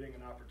creating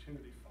an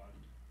opportunity fund,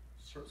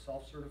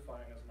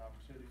 self-certifying as an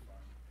opportunity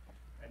fund,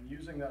 and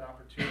using that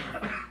opportunity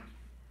fund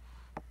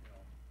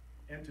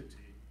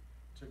entity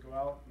to go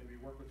out, maybe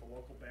work with the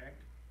local bank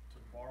to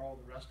borrow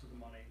the rest of the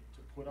money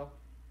to put up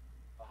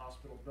a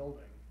hospital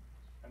building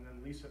and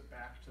then lease it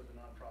back to the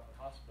nonprofit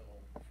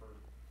hospital for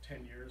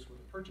 10 years with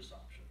a purchase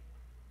option.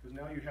 Because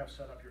now you have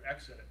set up your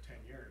exit at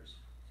 10 years,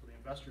 so the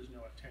investors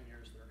know at 10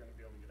 years they're going to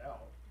be able to get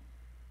out.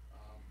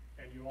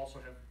 And you also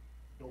have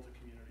built a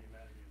community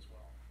amenity as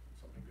well,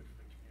 something good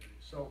for the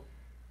community. So,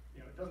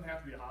 it doesn't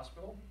have to be a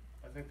hospital.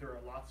 I think there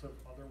are lots of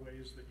other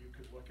ways that you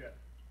could look at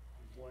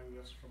employing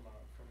this from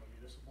a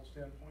municipal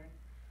standpoint.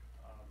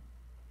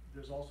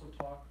 There's also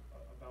talk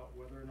about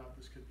whether or not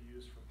this could be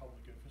used for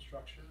public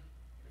infrastructure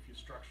if you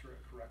structure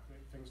it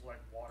correctly. Things like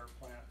water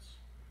plants,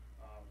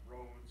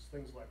 roads,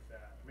 things like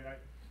that. I mean,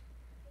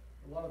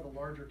 a lot of the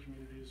larger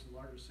communities and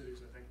larger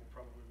cities, I think, will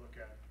probably look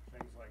at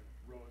things like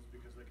roads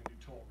because they can do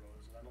toll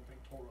roads, and I don't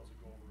think toll roads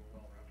would go over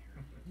real well around here.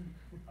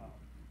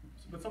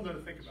 But something to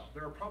think about.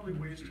 There are probably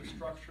ways to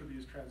structure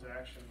these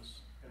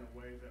transactions in a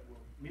way that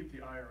will meet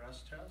the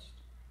IRS test,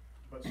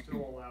 but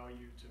still allow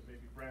you to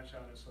maybe branch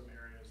out in some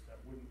areas that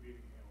wouldn't be,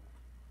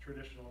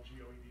 traditional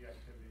GOED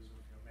activities of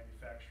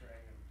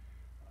manufacturing and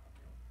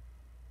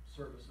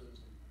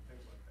services and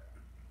things like that.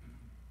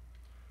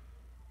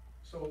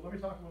 So let me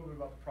talk a little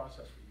bit about the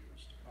process we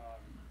used.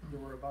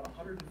 There were about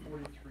 143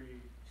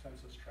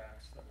 census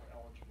tracts that were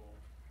eligible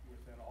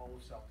within all of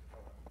South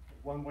Dakota,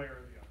 one way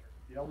or the other.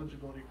 The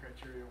eligibility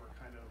criteria were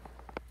kind of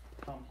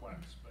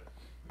complex, but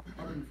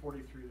 143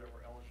 that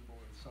were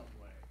eligible in some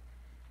way.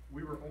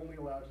 We were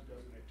only allowed to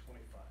designate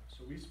 25.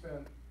 So we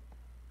spent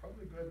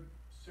probably a good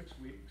 6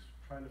 weeks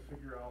trying to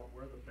figure out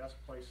where the best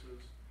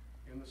places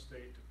in the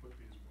state to put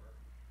these were.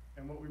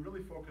 And what we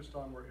really focused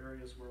on were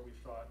areas where we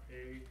thought,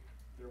 A,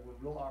 there were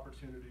real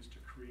opportunities to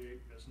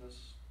create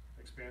business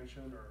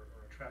expansion or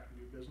attract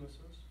new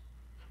businesses.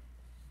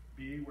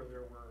 B, where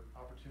there were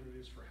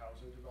opportunities for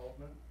housing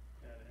development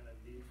and a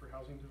need for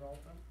housing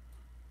development.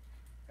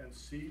 And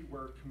C,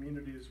 where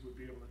communities would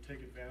be able to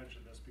take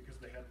advantage of this because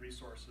they had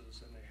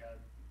resources and they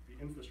had the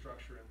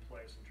infrastructure in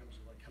place in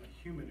terms of like kind of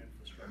human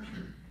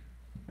infrastructure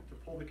to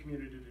pull the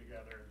community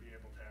together and be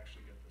able to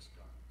actually get this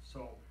done.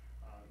 So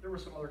there were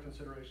some other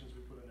considerations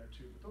we put in there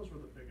too, but those were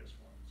the biggest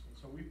ones. And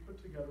so we put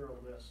together a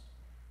list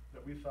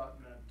that we thought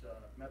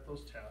met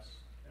those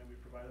tests, and we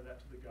provided that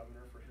to the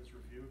governor for his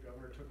review.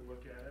 Governor took a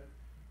look at it,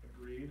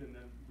 agreed, and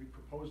then we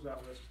proposed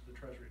that list to the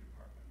Treasury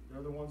Department.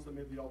 They're the ones that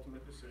made the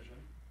ultimate decision.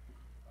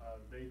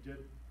 They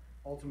did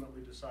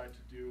ultimately decide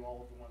to do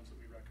all of the ones that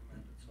we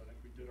recommended. So I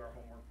think we did our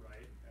homework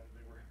right, and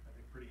they were, I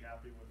think, pretty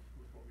happy with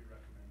what we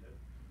recommended.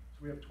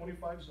 So we have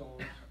 25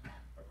 zones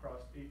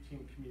across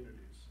 18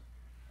 communities.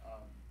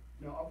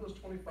 Now, of those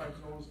 25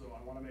 zones, though,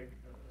 I want to make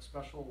a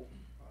special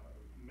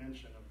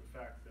mention of the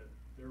fact that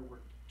there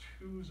were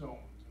 2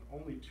 zones, and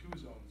only 2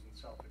 zones in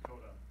South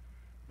Dakota,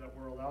 that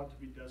were allowed to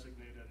be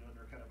designated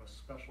under kind of a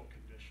special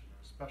condition, or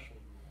a special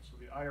rule. So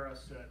the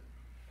IRS said,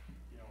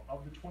 you know,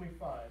 of the 25,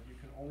 you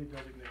can only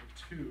designate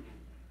 2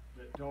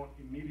 that don't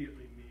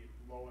immediately meet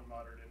low and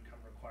moderate income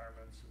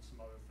requirements and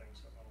some other things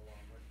that went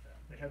along with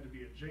that. They had to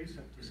be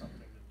adjacent to something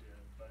that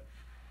did, but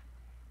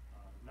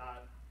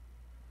not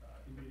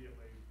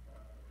immediately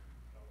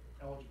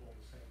eligible in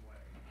the same way.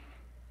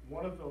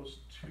 One of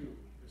those 2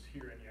 is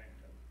here in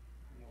Yankton,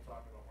 and we'll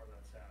talk about where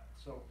that's at.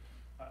 So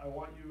I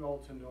want you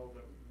all to know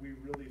that we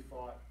really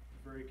thought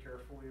very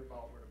carefully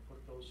about where to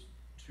put those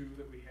 2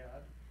 that we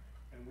had,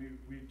 and we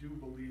do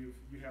believe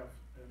you have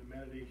an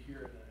amenity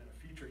here and a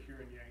feature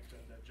here in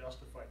Yankton that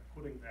justified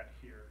putting that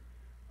here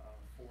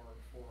for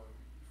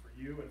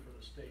you and for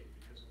the state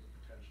because of the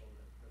potential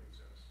that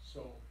exists.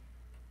 So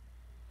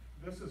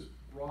this is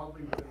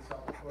broadly within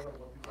South Dakota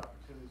what these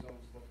opportunity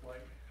zones look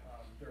like.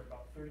 They're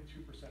about 32%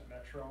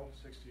 metro,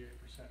 68%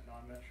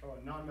 non-metro,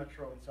 and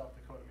non-metro in South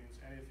Dakota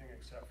means anything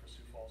except for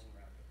Sioux Falls and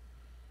Rapid.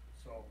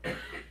 So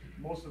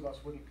most of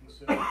us wouldn't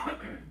consider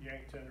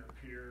Yankton or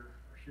Pierre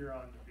or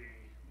Huron to be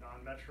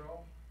non-metro,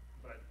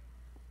 but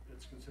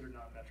it's considered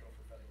non-metro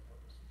for federal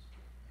purposes.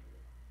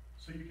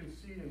 So you can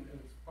see, and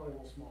it's probably a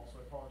little small,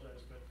 so I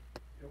apologize, but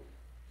you know,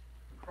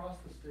 across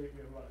the state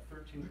we have about a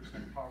 13%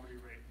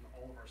 poverty rate in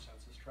all of our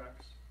census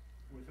tracts.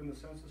 Within the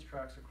census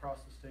tracts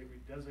across the state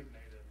we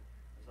designated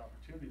as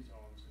opportunity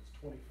zones, it's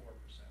 24%.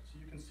 So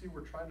you can see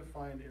we're trying to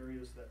find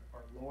areas that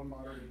are low and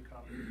moderate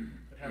income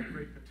that have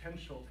great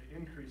potential to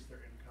increase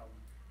their income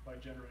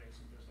by generating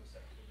some business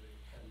activity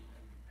and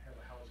have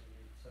a housing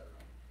need, et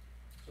cetera.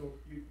 So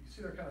you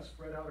see they're kind of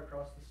spread out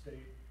across the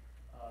state.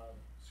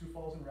 Sioux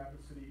Falls and Rapid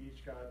City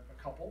each got a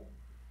couple.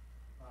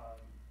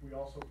 We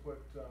also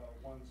put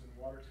ones in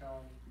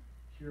Watertown,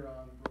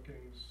 Huron,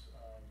 Brookings,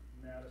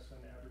 Madison,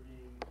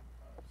 Aberdeen,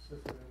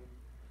 Sisseton.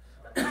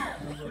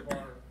 A number of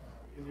our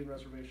Indian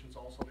reservations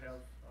also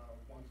have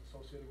ones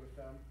associated with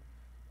them.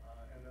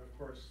 And then, of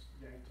course,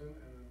 Yankton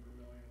and then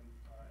Vermilion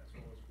as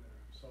well as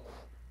Winter. So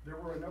there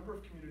were a number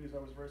of communities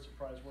I was very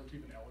surprised weren't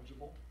even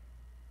eligible.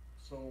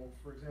 So,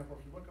 for example,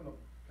 if you look on the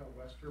kind of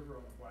West River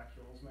on the Black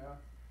Hills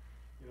map,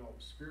 you know,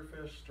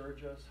 Spearfish,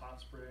 Sturgis, Hot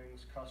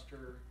Springs,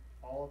 Custer,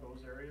 all of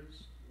those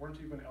areas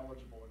weren't even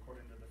eligible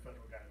according to the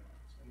federal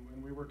guidelines. And when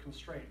we were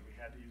constrained, we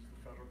had to use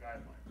the federal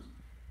guidelines.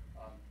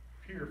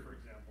 Pierre, for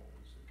example,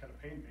 it kind of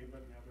pained me,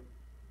 but you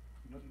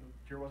know,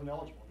 Pierre wasn't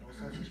eligible. No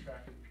census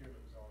tract in Pierre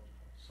that was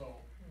eligible. So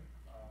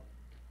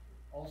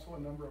also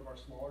a number of our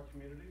smaller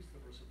communities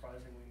that were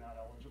surprisingly not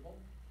eligible.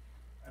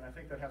 And I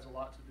think that has a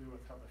lot to do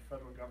with how the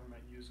federal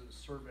government uses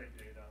survey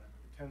data.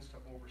 It tends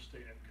to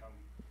overstate income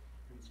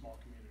in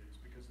small communities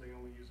because they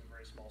only use a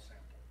very small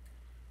sample.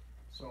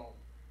 So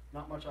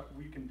not much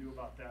we can do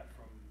about that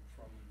from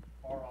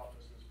our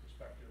office's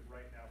perspective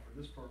right now for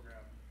this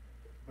program,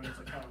 but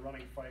it's a kind of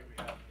running fight we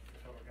have with the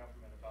federal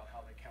government about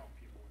how they count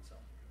people in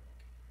South Dakota.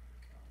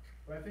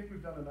 But I think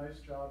we've done a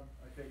nice job,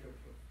 I think, of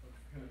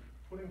kind of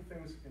putting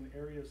things in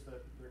areas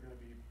that they're going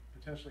to be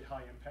potentially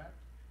high impact,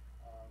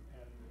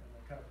 and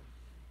kind of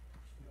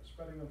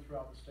spreading them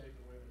throughout the state in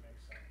a way that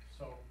makes sense.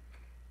 So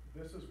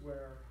this is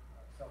where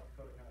South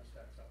Dakota kind of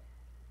stacks up.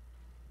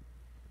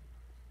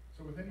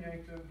 So within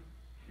Yankton,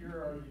 here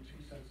are the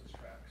 2 census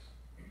tracts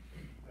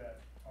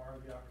that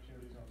are the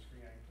opportunity zones for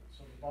Yankton.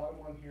 So the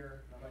bottom one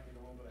here, and I might need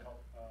a little bit of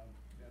help,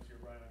 Nancy or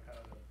Brian, on kind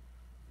of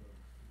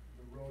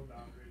the road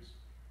boundaries.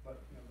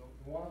 But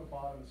the one on the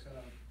bottom is kind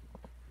of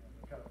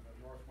the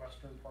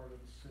northwestern part of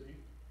the city,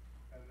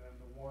 and then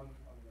the one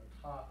on the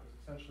top is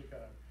essentially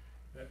kind of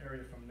that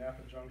area from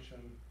Napa Junction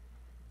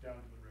down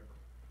to the river.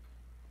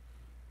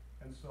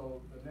 And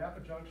so the Napa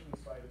Junction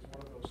site is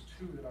one of those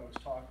 2 that I was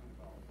talking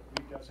about that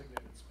we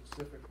designated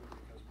specifically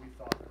because we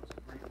thought there was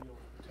a great deal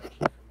of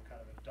potential from a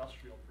kind of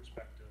industrial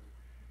perspective,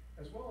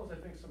 as well as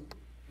I think some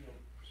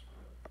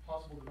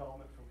possible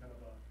development from kind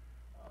of a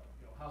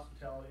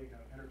hospitality,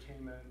 kind of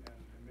entertainment, and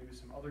maybe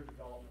some other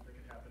development that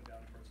could happen down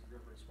towards the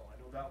river as well. I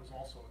know that was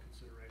also a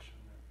consideration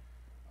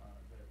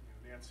that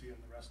Nancy and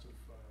the rest of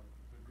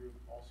the group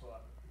also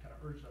kind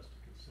of urged us to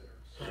consider.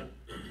 So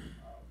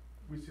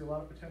we see a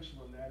lot of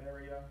potential in that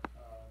area,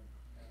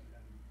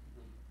 and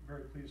we're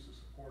very pleased to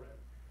support it.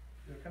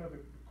 Kind of the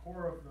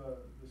core of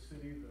the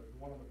city, the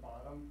one on the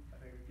bottom, I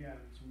think, again,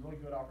 some really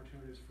good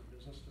opportunities for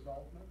business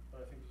development,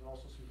 but I think there's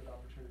also some good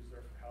opportunities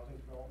there for housing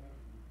development,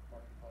 and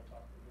Mark can probably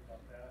talk a little bit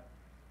about that.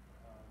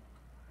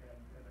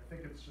 And I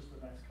think it's just a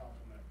nice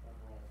complement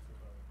overall to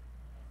the.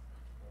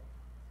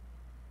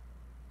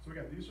 So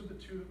again, these are the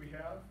two that we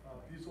have.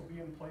 These will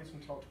be in place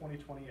until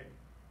 2028,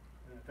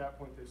 and at that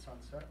point they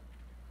sunset.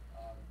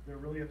 There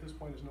really, at this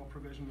point, is no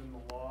provision in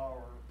the law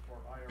or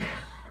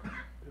IRS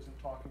isn't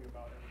talking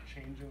about ever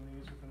changing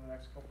these within the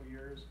next couple of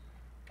years.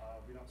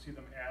 We don't see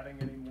them adding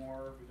any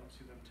more. We don't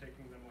see them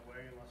taking them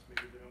away unless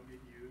maybe they don't get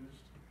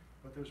used.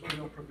 But there's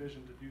really no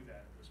provision to do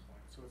that at this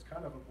point. So it's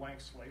kind of a blank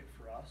slate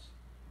for us,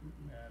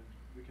 and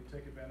we can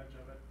take advantage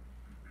of it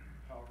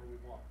however we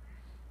want.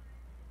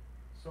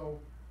 So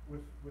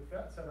with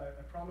that said,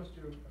 I promised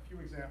you a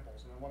few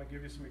examples, and I want to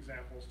give you some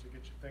examples to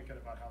get you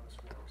thinking about how this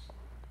works.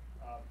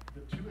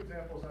 The two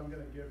examples I'm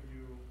going to give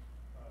you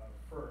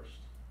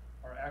first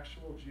are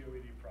actual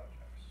GOED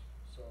projects.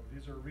 So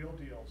these are real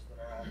deals that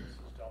our office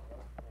has dealt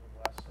with over the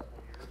last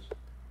several years.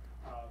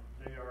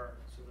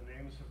 So the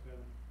names have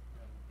been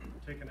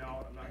taken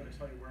out. I'm not going to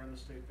tell you where in the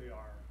state they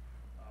are.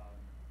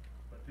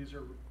 But these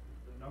are,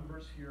 the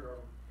numbers here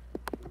are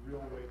the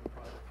real way the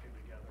project came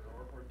together,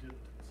 or didn't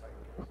in the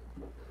second case.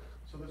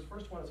 So this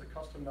first one is a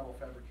custom metal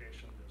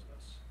fabrication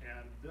business.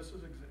 And this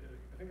is,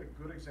 I think, a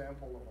good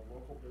example of a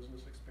local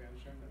business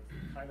expansion. It's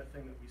the kind of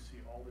thing that we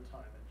see all the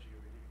time at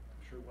GOED.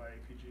 I'm sure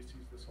YAPG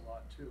sees this a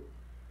lot too.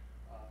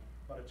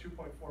 About a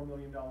 $2.4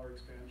 million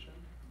expansion.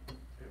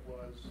 It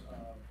was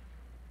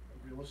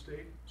real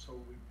estate, so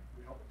we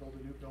helped build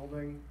a new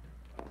building,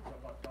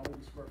 about double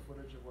the square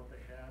footage of what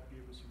they had,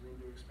 gave them some room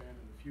to expand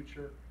in the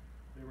future.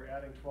 They were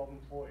adding 12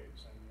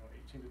 employees and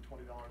 $18 to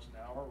 $20 an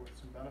hour with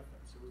some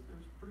benefits. It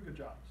was pretty good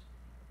jobs.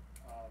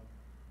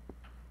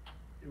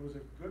 It was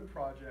a good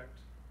project.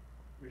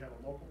 We had a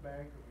local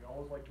bank, and we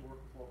always like to work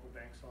with local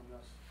banks on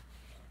this.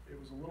 It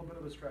was a little bit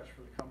of a stretch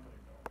for the company,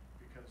 though,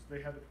 because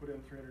they had to put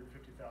in $350,000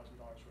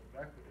 worth of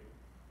equity,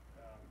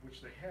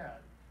 which they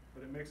had,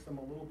 but it makes them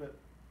a little bit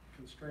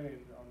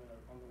constrained on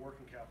the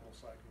working capital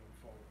side going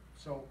forward.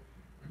 So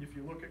if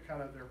you look at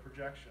kind of their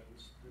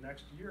projections, the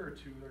next year or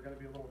two, they're going to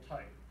be a little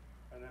tight.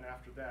 And then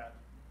after that,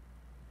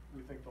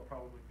 we think they'll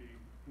probably be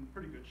in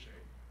pretty good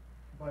shape.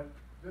 But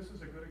this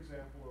is a good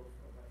example of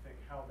I think,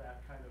 how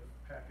that kind of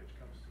package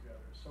comes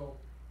together. So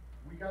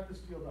we got this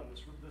deal done.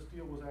 This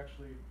deal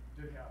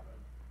did happen.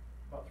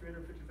 About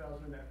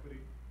 $350,000 in equity.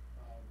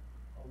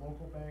 A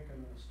local bank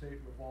and a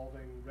state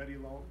revolving ready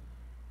loan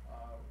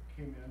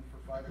came in for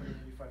 $585,000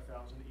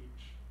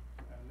 each.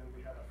 And then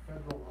we had a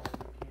federal loan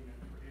that came in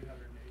for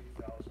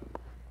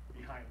 $880,000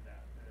 behind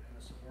that in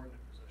a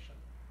subordinate position.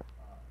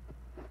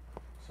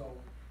 So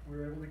we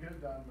were able to get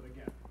it done, but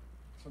again,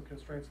 some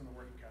constraints on the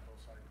working capital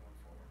side going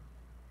forward.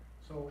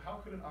 So how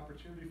could an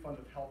opportunity fund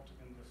have helped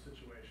in this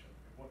situation?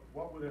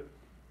 What would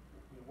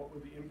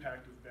the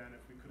impact have been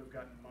if we could have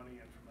gotten money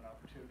in from an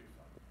opportunity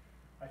fund?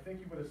 I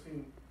think you would have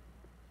seen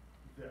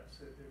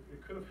this.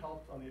 It could have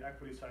helped on the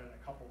equity side in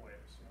a couple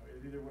ways.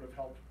 It either would have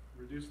helped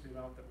reduce the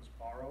amount that was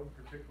borrowed,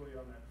 particularly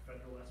on that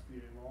federal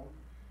SBA loan,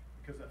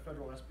 because that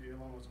federal SBA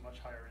loan was a much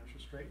higher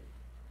interest rate.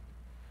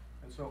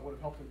 And so it would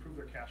have helped improve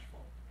their cash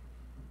flow.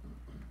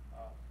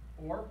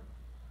 Or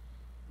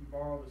you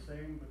borrow the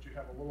same, but you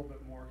have a little bit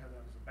more kind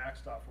of as a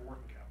backstop for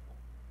working capital.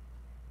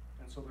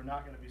 And so they're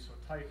not going to be so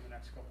tight in the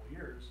next couple of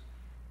years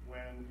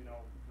when,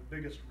 the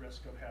biggest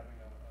risk of having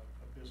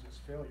a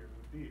business failure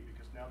would be,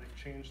 because now they've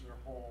changed their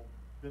whole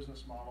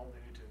business model.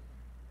 They need to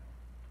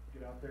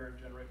get out there and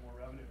generate more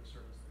revenue to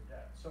service their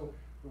debt. So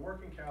the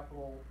working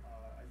capital,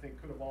 I think,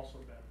 could have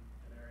also been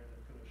an area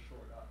that could have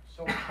shored up.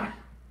 So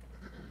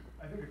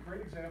I think a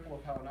great example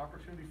of how an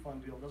opportunity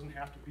fund deal doesn't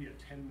have to be a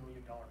 $10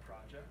 million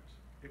project.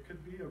 It could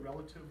be a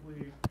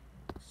relatively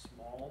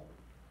small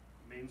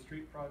Main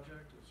Street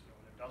project, it's,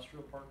 an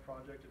industrial park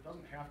project. It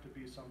doesn't have to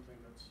be something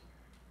that's,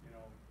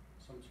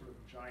 some sort of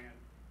giant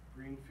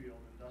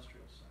greenfield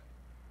industrial site.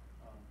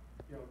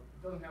 It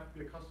doesn't have to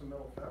be a custom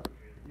metal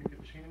fabricator. You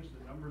could change the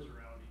numbers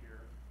around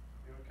here.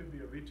 It could be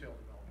a retail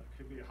development. It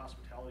could be a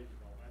hospitality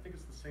development. I think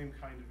it's the same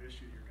kind of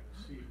issue you're going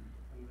to see,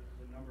 and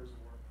the numbers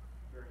will work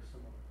very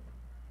similarly.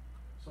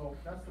 So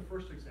that's the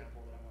first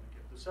example that I want to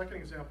give. The second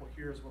example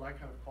here is what I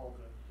kind of call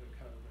the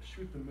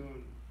shoot the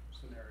moon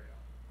scenario.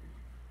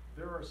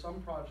 There are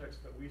some projects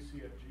that we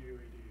see at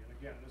GOED, and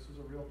again, this is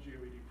a real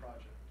GOED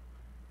project.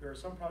 There are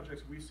some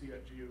projects we see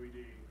at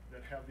GOED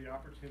that have the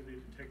opportunity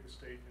to take the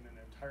state in an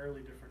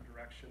entirely different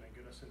direction and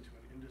get us into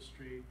an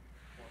industry,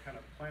 or kind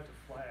of plant a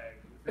flag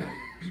within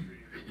the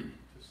industry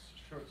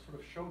to sort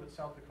of show that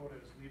South Dakota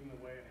is leading the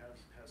way and has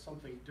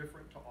something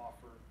different to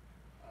offer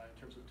in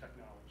terms of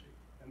technology.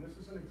 And this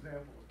is an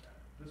example of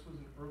that. This was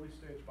an early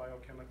stage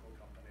biochemical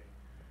company.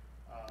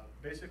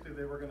 Basically,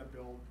 they were going to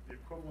build the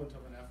equivalent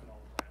of an ethanol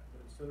plant,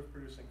 but instead of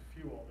producing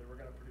fuel, they were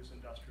going to produce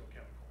industrial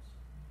chemicals.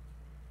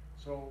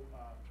 So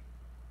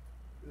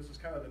this is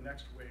kind of the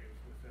next wave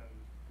within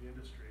the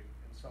industry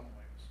in some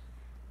ways.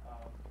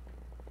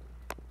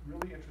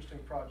 Really interesting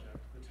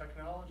project. The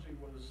technology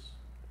was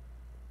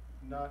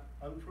not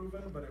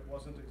unproven, but it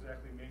wasn't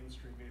exactly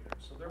mainstream either.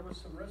 So there was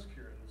some risk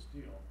here in this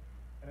deal.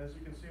 And as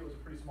you can see, it was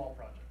a pretty small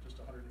project, just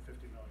 $150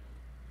 million.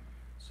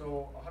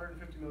 So a $150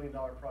 million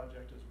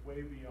project is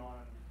way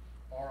beyond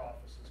our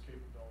office's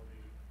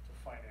capability to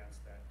finance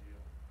that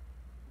deal.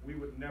 We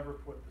would never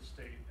put the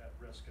state at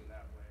risk in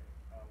that way.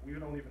 We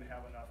don't even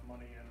have enough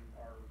money in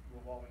our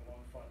revolving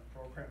loan fund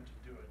program to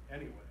do it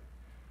anyway.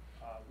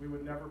 We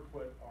would never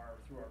put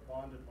through our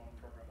bonded loan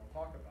program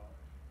we'll talk about,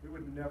 we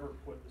would never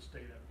put the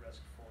state at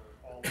risk for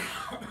all of the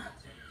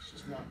It's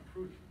just not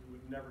prudent. We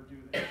would never do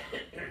that.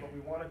 But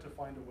we wanted to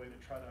find a way to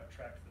try to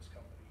attract this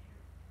company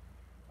here.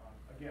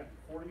 Again,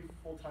 40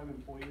 full-time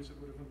employees it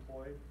would have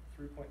employed,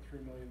 $3.3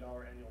 million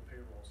annual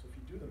payroll. So if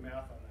you do the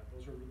math on that,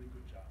 those are really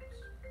good jobs.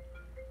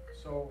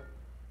 So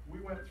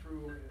we went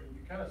through, and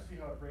you kind of see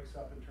how it breaks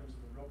up in terms of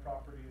the real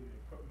property and the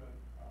equipment.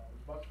 It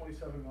was about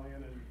 $27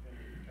 million in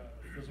kind of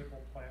the physical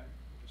plant,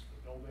 just the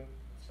building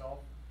itself.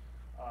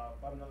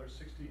 About another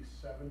 $67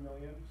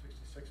 million,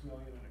 $66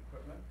 million in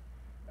equipment.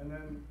 And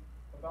then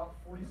about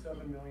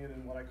 $47 million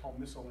in what I call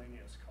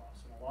miscellaneous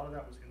costs. And a lot of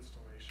that was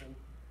installation.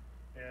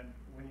 And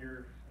when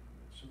you're, and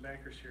some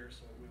bankers here,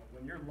 so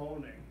when you're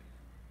loaning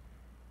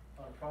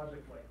on a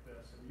project like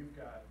this, and you've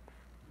got,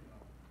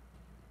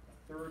 a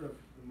third of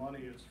the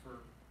money is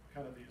for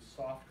kind of these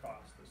soft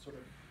costs that sort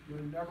of,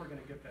 you're never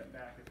going to get that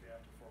back if you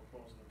have to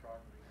foreclose on the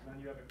property. And then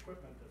you have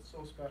equipment that's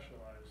so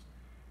specialized,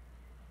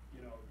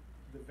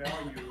 the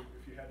value,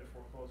 if you had to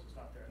foreclose, is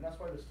not there. And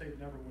that's why the state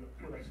never would have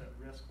put us at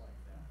risk like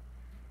that.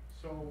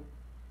 So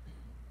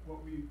what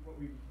we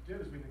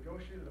did is we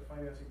negotiated a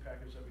financing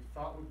package that we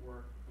thought would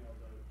work.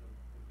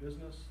 The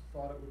business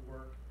thought it would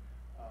work.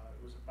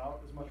 It was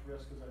about as much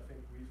risk as I think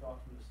we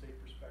thought from the state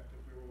perspective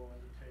we were willing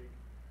to take.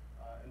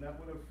 And that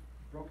would have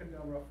broken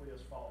down roughly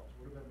as follows.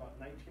 It would have been about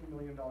 $19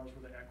 million worth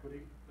of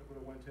equity that would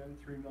have went in.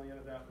 $3 million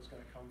of that was going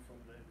to come from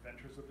the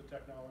inventors of the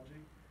technology,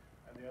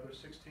 and the other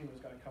 16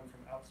 was going to come from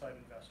outside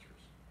investors.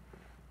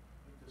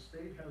 The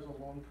state has a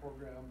loan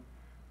program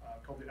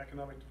called the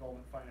Economic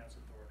Development Finance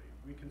Authority.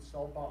 We can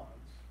sell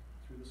bonds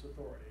through this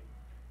authority,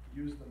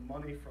 use the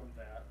money from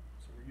that,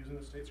 so we're using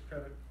the state's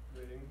credit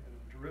rating in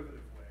a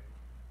derivative way.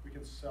 We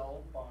can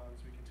sell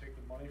bonds, we can take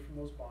the money from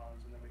those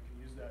bonds, and then we can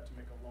use that to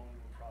make a loan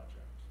to a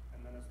project.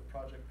 And then as the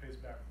project pays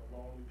back the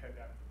loan, we pay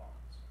back the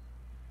bonds.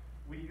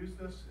 We use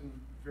this in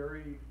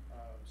very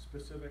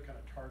specific kind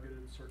of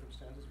targeted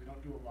circumstances. We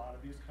don't do a lot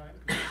of these kinds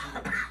because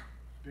we do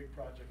big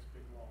projects,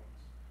 big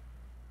loans.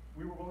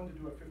 We were willing to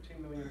do a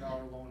 $15 million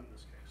loan in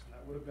this case, and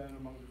that would have been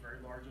among the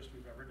very largest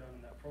we've ever done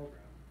in that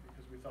program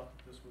because we thought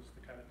that this was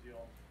the kind of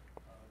deal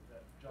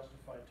that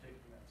justified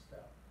taking that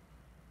step.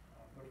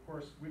 But of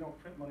course, we don't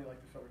print money like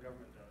the federal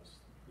government does.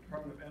 The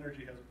Department of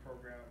Energy has a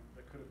program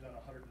that could have done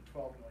a $112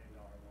 million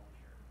loan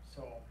here.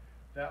 So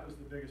that was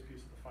the biggest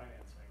piece of the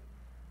financing.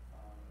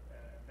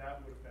 And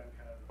that would have been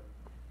kind of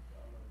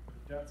on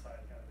the debt side,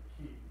 kind of the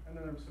key. And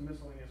then there were some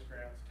miscellaneous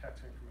grants,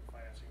 tax increment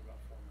financing,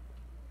 about $4 million.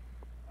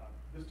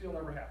 This deal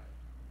never happened.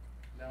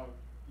 Now,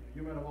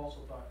 you might have also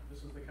thought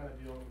this is the kind of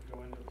deal that would go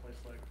into a place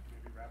like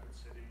maybe Rapid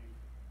City,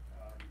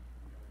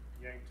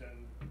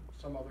 Yankton,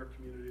 some other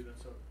community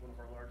that's one of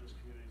our largest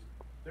communities.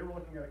 They were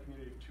looking at a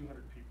community of 200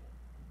 people.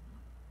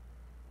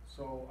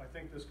 So I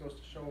think this goes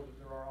to show that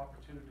there are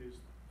opportunities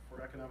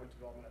for economic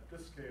development at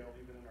this scale,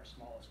 even in our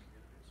smallest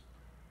communities.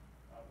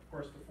 Of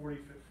course, the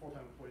 40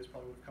 full-time employees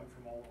probably would have come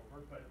from all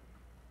over, but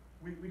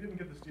we didn't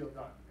get this deal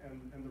done.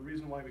 And the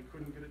reason why we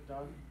couldn't get it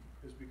done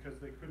is because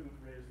they couldn't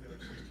raise the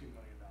other $16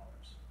 million.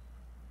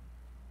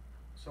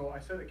 So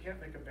I said it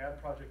can't make a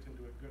bad project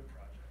into a good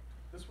project.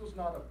 This was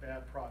not a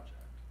bad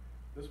project.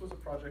 This was a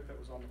project that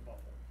was on the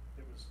bubble.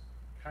 It was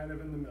kind of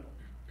in the middle.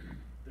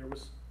 There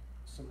was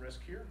some risk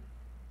here,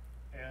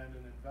 and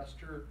an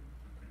investor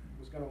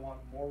was going to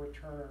want more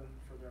return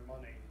for their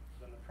money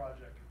than the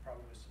project could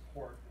probably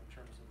support in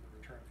terms of the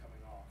return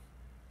coming off.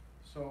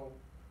 So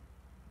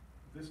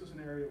this is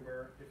an area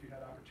where if you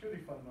had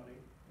opportunity fund money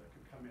that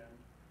could come in,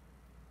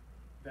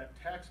 that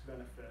tax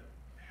benefit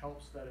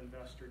helps that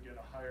investor get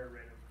a higher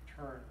rate of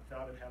return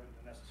without it having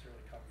to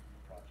necessarily come from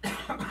the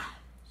project.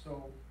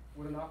 So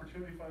would an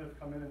opportunity fund have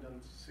come in and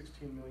done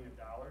 $16 million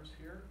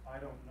here? I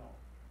don't know.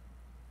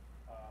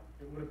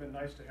 It would have been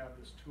nice to have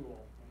this tool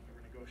when we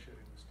were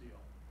negotiating this deal.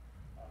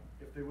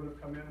 If they would have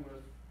come in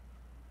with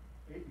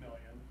 $8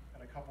 million and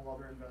a couple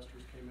other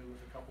investors came in with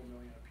a couple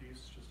million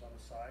apiece just on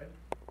the side,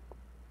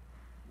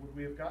 would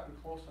we have gotten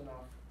close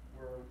enough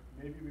where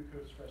maybe we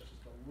could have stretched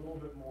just a little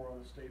bit more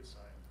on the state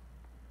side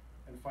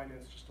and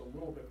financed just a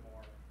little bit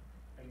more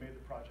and made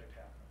the project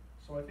happen?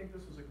 So I think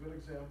this is a good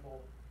example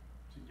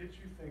to get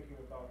you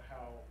thinking about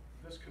how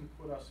this can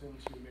put us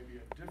into maybe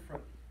a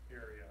different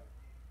area,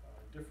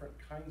 different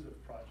kinds of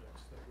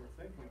projects that we're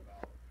thinking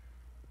about,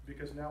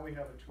 because now we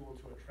have a tool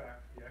to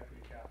attract the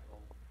equity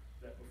capital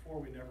that before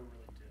we never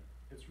really did.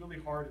 It's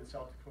really hard in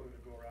South Dakota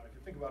to go around. If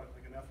you think about it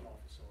like an ethanol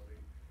facility,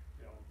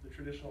 the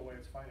traditional way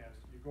it's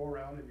financed, you go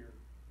around and you're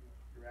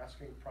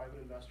asking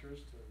private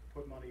investors to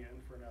put money in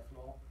for an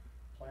ethanol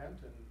plant,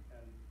 and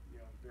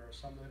there are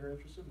some that are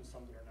interested and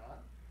some that are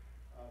not.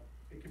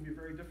 it can be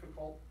very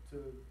difficult to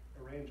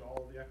arrange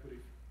all of the equity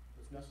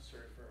that's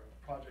necessary for a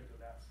project of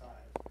that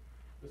size.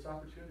 This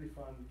opportunity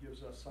fund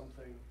gives us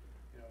something,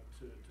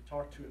 to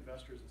talk to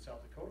investors in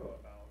South Dakota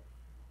about,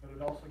 but it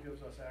also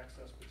gives us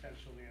access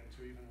potentially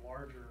into even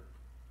larger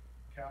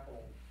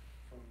capital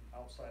from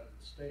outside of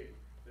the state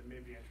that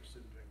may be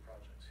interested in doing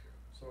projects here.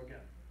 So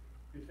again,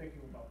 be thinking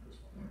about this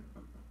one.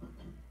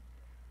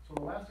 So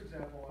the last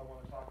example I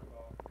want to talk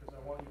about, because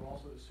I want you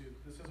also to see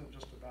that this isn't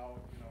just about,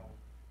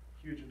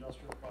 huge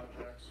industrial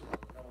projects or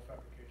metal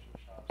fabrication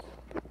shops.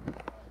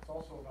 It's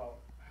also about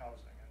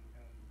housing.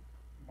 And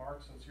Mark,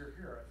 since you're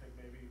here, I think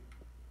maybe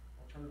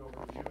I'll turn it over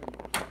to you and you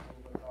can talk a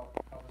little bit about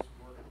how this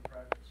would work in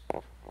practice.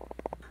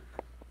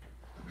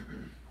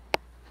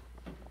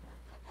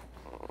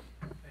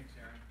 Thanks,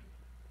 Aaron.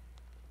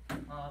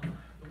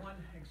 The one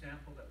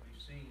example that we've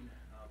seen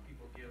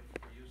people give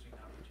for using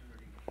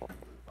opportunity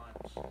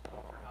funds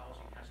for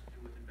housing has to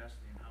do with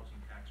investing in housing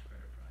tax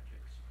credit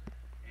projects.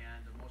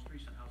 And the most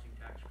recent housing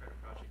tax credit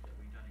project that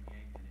we've done in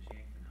Yankton is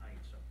Yankton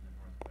Heights up in the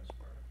northwest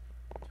part of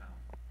town.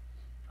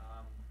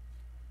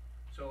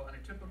 So on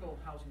a typical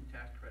housing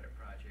tax credit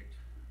project,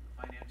 the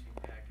financing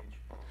package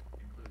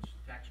includes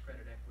tax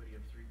credit equity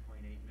of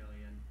 $3.8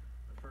 million.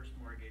 The first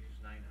mortgage is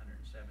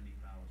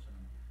 $970,000.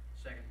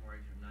 Second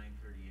mortgage of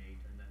 $938,000,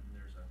 and then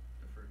there's a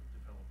deferred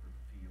developer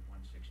fee of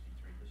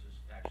 $163,000. This is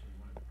actually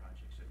one of the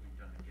projects that we've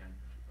done again,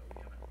 but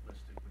we haven't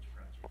listed which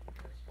project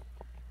it is.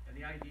 And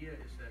the idea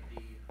is that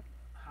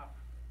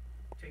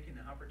taking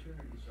the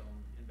opportunity zone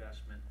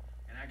investment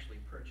and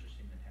actually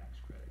purchasing the tax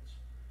credits.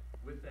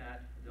 With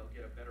that, they'll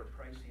get a better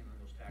pricing on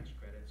those tax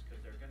credits because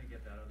they're going to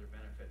get that other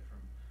benefit from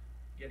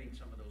getting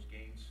some of those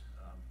gains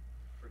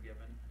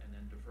forgiven and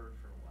then deferred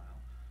for a while.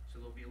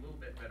 So there'll be a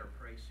little bit better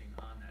pricing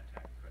on that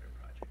tax credit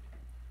project.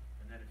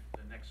 And then if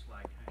the next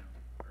slide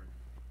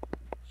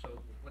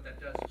so what that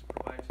does is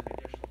provides an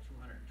additional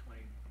 $23,000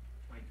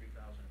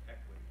 of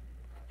equity into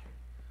the project,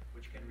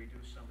 which can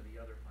reduce some of the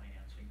other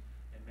financing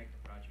and make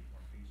the project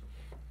more feasible.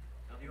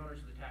 Now the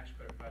owners of the tax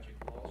credit project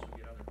will also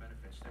get other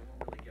benefits. They won't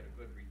really get a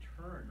good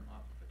return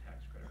off of the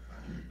tax credit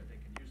project, but they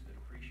can use the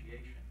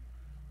depreciation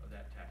of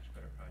that tax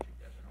credit project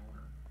as an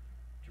owner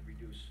to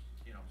reduce,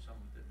 some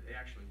of the, they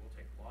actually will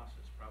take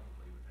losses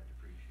probably with that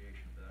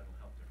depreciation, but that'll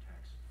help their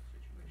tax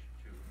situation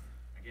too.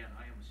 Again,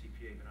 I am a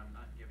CPA, but I'm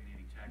not giving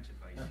any tax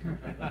advice here.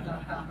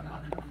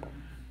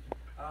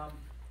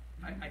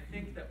 I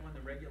think that when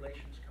the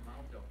regulations come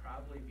out, there'll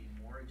probably be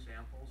more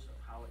examples of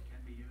how it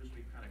can be used.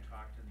 We've kind of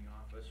talked in the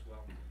office,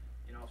 well,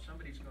 if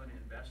somebody's going to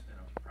invest in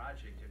a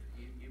project, if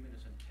even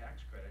as in tax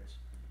credits,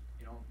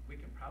 we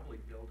can probably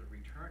build a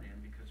return in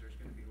because there's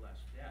going to be less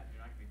debt.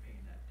 You're not going to be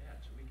paying that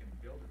debt, so we can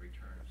build a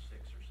return of 6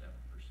 or 7%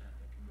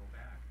 that can go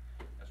back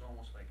as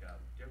almost like a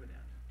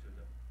dividend to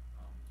the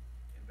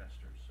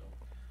investors. So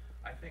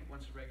I think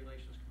once the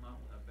regulations come out,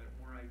 we'll have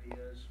more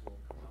ideas. We'll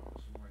come up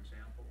with some more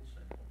examples,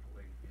 and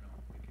hopefully,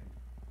 we can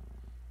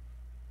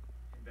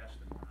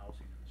invest in more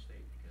housing in the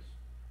state because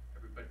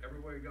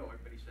everywhere you go,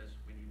 everybody says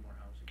we need more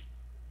housing.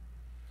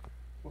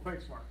 Well,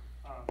 thanks, Mark.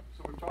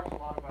 So we've talked a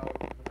lot about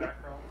the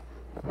background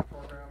of the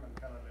program and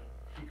kind of the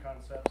key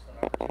concepts, that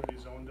opportunity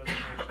zone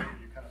designation.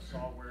 You kind of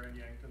saw where in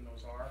Yankton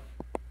those are.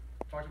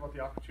 Talked about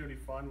the opportunity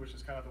fund, which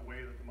is kind of the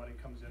way that the money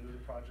comes into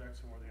the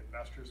projects and where the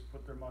investors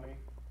put their money.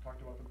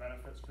 Talked about the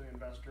benefits to the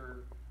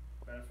investor,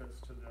 benefits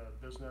to the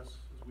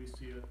business as we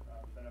see it,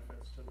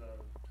 benefits to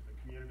the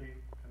community,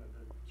 kind of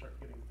start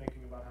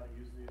thinking about how to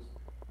use these.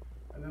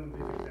 And then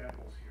these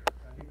examples here.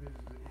 I think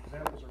these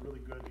examples are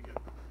really good to get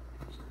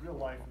some real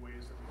life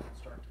ways that we can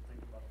start to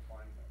think about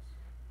applying this.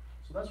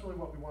 So that's really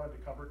what we wanted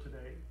to cover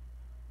today.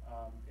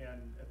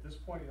 And at this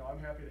point,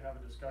 I'm happy to have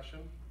a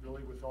discussion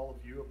really with all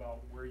of you about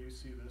where you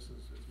see this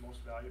as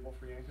most valuable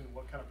for Yankton and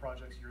what kind of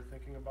projects you're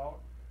thinking about.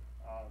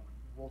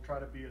 We'll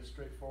try to be as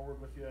straightforward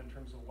with you in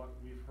terms of what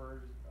we've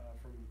heard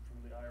from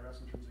the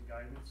IRS in terms of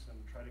guidance and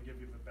try to give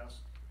you the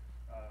best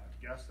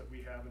guess that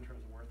we have in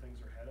terms of where things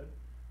are headed.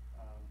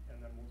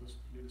 And then we'll just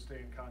need to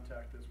stay in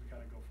contact as we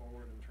kind of go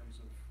forward in terms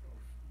of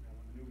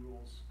when the new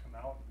rules come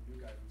out and the new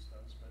guidance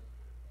does. But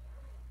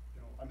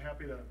I'm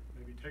happy to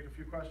maybe take a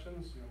few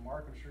questions.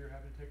 Mark, I'm sure you're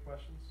happy to take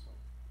questions. So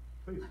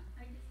please.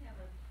 I just have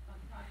a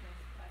progress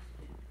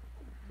question.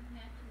 You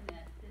mentioned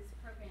that this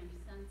program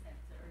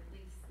sunsets, or at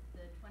least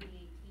the 2018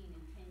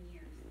 in 10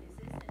 years. Is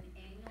this an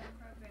annual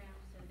program,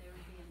 so there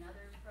would be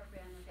another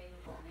program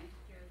available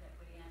next year that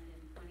would end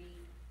in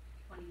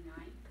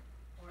 2029?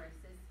 Or is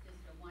this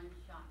just a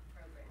one-shot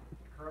program?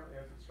 Currently,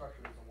 as it's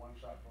structured, it's a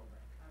one-shot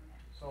program.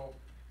 Okay. So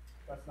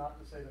that's not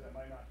to say that it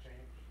might not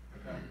change,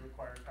 but that would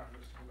require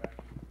Congress to go back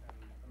and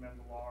amend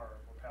the law or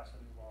pass a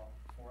new law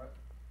for it.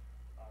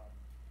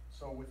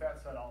 So with that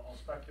said, I'll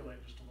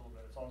speculate just a little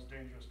bit. It's always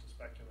dangerous to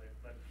speculate,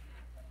 but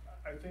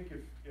I think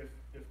if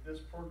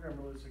this program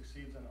really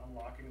succeeds in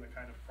unlocking the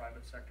kind of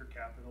private sector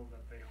capital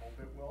that they hope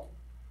it will,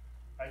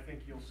 I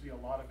think you'll see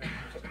a lot of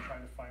interest in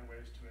trying to find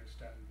ways to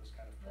extend this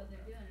kind of program.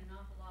 Well, they're doing an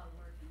awful lot of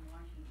work in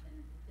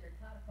Washington. They're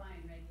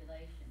codifying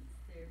regulations.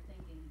 They're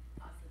thinking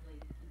possibly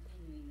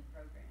continuing the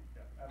program.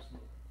 Yeah,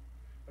 absolutely.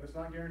 But it's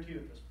not guaranteed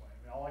at this point. I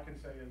mean, all I can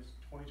say is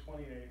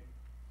 2028,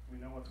 we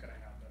know what's gonna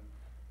happen.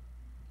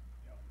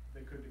 You know,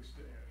 they could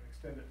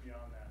extend it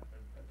beyond that,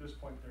 but at this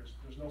point,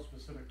 there's no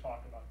specific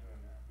talk about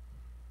doing that.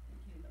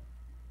 Thank you.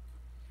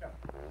 Yeah.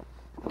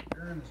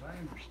 Aaron, as I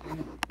understand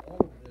it, all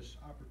of this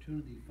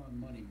opportunity fund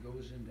money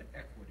goes into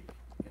equity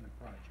in a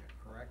project,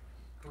 correct?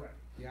 Correct.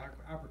 The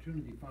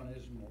opportunity fund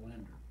isn't a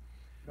lender.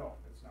 No,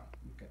 it's not.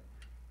 Okay.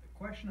 The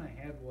question I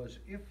had was,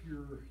 if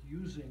you're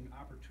using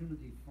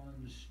opportunity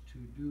funds to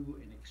do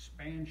an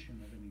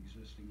expansion of an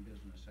existing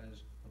business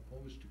as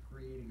opposed to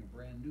creating a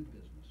brand new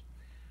business,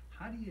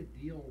 how do you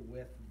deal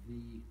with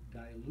the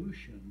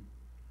dilution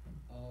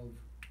of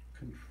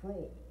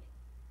control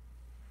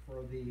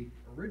for the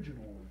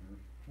original owner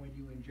when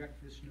you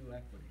inject this new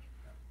equity?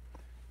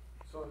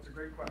 So it's a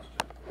great question.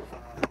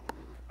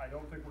 I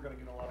don't think we're gonna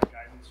get a lot of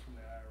guidance from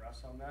the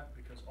IRS on that,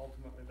 because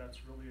ultimately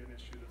that's really an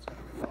issue that's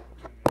gonna come up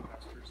between the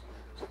investors and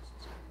the business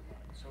that's gonna be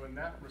money. So in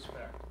that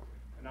respect,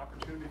 an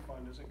opportunity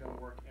fund isn't gonna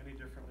work any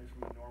differently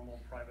from a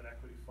normal private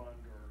equity fund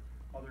or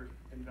other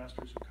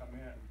investors who come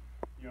in.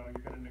 You know,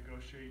 you're gonna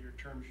negotiate your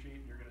term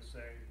sheet and you're gonna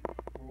say,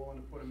 we're willing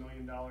to put $1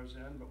 million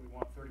in, but we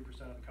want 30%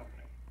 of the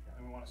company,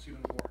 and we want a seat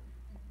on the board.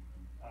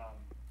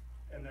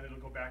 And then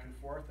it'll go back and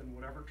forth, and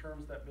whatever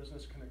terms that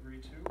business can agree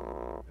to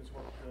is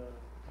what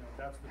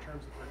that's the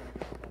terms that they're gonna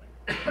get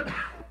the money.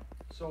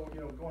 So,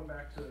 going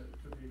back to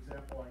the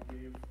example I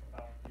gave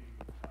about the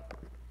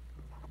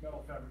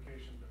metal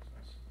fabrication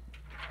business,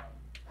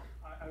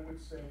 I would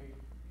say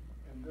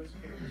in this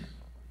case,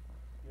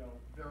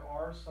 there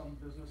are some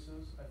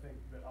businesses I think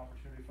that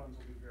opportunity funds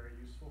will be very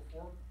useful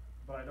for,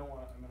 but I'm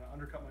gonna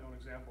undercut my own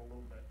example a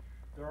little bit.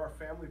 There are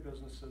family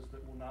businesses that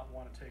will not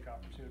want to take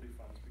opportunity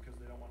funds because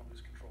they don't want to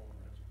lose control of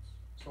the business.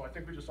 So I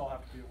think we just all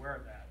have to be aware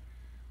of that.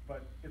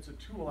 But it's a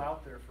tool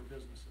out there for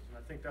businesses, and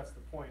I think that's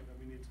the point that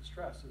we need to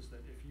stress, is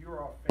that if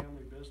you're a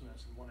family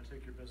business and want to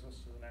take your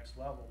business to the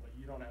next level, but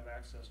you don't have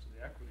access to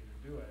the equity to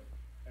do it,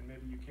 and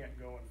maybe you can't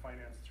go and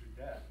finance through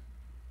debt,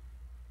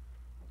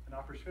 an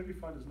opportunity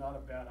fund is not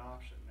a bad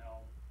option.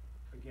 Now,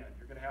 again,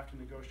 you're going to have to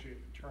negotiate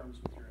the terms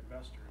with your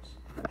investors.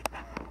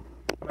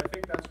 But I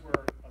think that's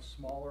where a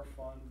smaller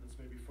fund that's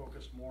maybe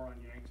focused more on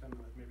Yankton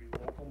with maybe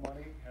local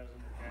money has an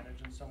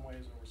advantage in some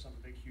ways over some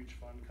big, huge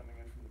fund coming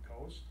in from the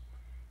coast.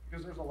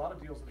 Because there's a lot of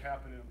deals that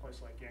happen in a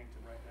place like Yankton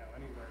right now,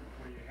 anywhere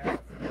where you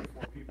have 3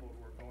 or 4 people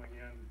who are going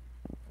in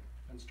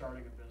and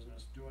starting a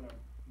business, doing a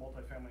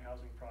multifamily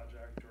housing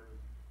project, or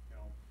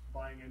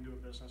buying into a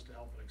business to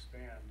help it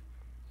expand.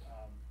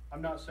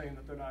 I'm not saying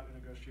that they're not going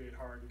to negotiate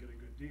hard and get a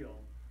good deal,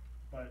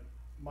 but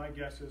my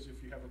guess is if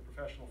you have a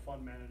professional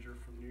fund manager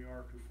from New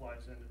York who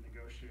flies in to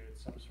negotiate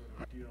some sort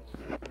of deal,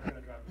 they're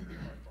going to drive a pretty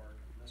hard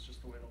bargain. That's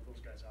just the way that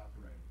those guys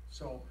operate.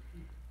 So,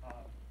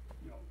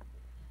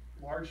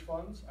 large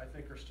funds, I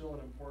think, are still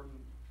an important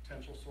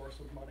potential source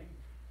of money.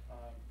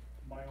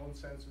 My own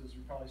sense is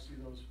you probably see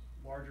those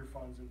larger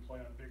funds in play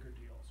on bigger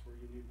deals where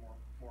you need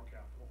more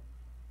capital.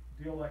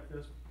 Deal like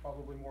this,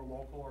 probably more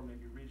local or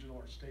maybe regional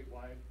or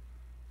statewide.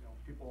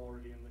 People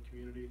already in the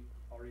community,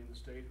 already in the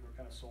state, who are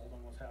kind of sold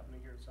on what's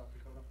happening here in South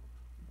Dakota.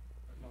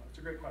 But no, it's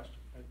a great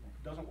question. It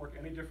doesn't work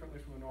any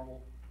differently from a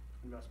normal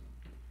investment.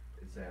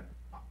 Is that,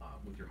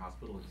 with your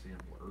hospital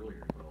example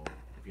earlier though,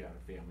 if you had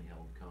a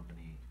family-held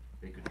company,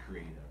 they could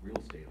create a real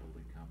estate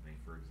holding company,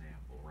 for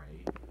example,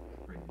 right?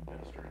 Bring an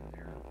investor in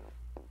there,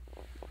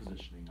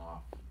 positioning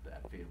off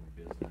that family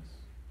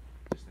business.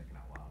 Just thinking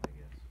out loud, I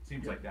guess.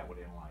 Seems like that would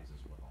analyze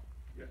as well.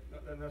 Yeah,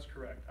 and that's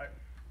correct.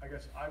 I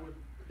guess I would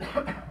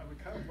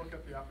kind of look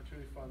at the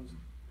opportunity funds,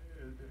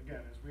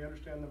 again, as we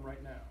understand them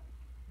right now.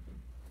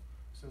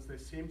 Since they're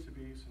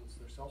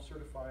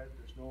self-certified,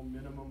 there's no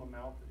minimum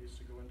amount that needs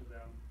to go into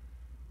them.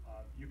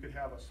 You could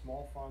have a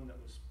small fund that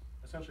was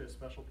essentially a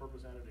special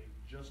purpose entity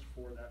just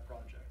for that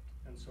project.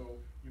 And so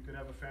you could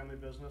have a family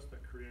business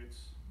that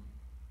creates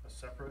a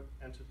separate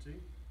entity.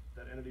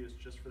 That entity is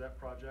just for that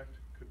project.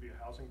 Could be a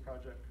housing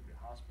project, could be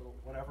a hospital,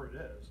 whatever it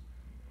is.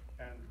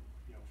 And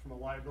from a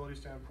liability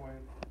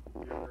standpoint,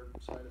 the other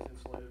side is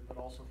insulated,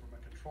 but also from a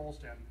control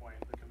standpoint,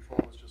 the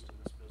control is just in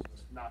this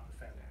business, not the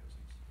family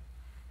business.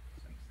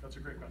 That's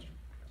a great question.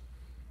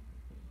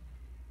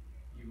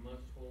 You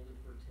must hold it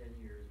for 10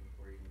 years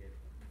before you can get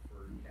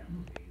deferred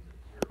capital gains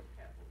at 0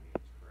 capital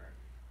gains, correct?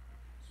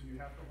 So you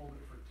have to hold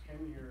it for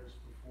 10 years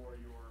before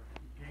your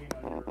gain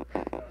on your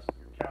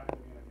investment, your capital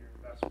gain on your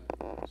investment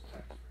is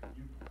tax-free.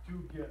 You do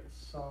get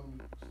some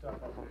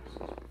step-up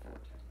basis before 10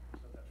 years,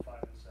 at that 5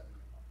 and 7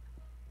 year mark.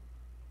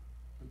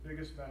 The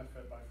biggest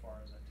benefit by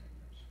far is that 10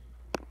 years.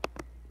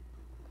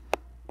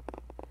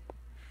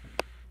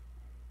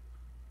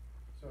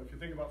 So if you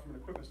think about from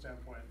an equipment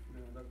standpoint,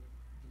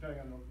 depending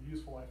on the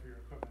useful life of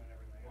your equipment and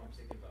everything Well, I'm else.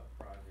 thinking about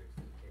projects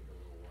that take a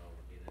little while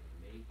to get into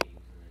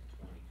makings, and then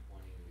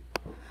 2020 we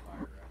found a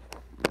fire effort,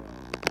 and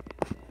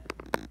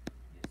then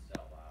you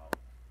sell out,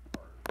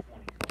 or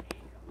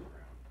 2028 comes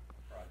around,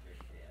 project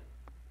dead.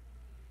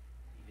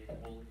 You didn't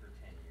hold it for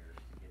 10 years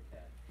to get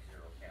that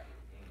 0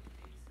 capital gains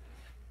basis,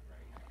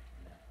 right,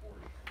 in that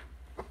portion.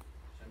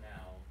 So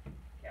now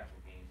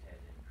capital gains has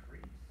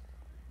increased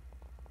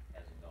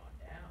as a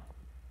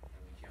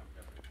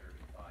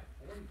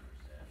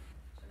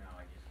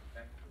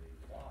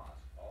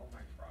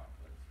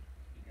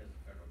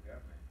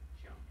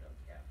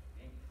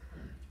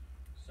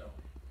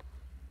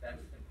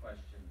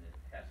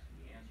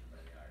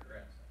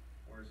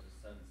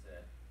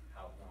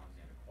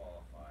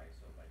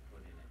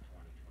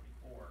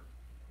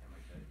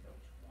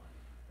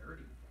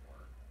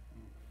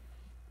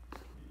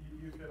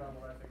on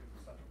what I think is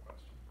a central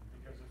question,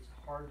 because it's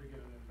hard to get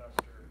an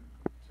investor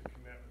to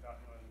commit without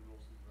knowing the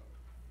rules of the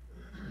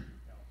road.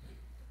 Now,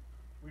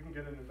 we can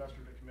get an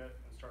investor to commit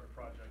and start a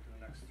project in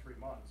the next 3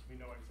 months. We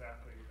know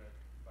exactly that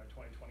by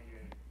 2028,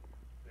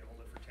 they hold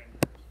it for 10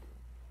 years.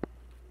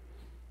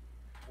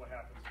 What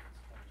happens if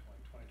it's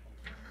 2020,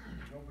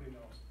 2021? Nobody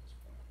knows at this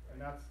point. And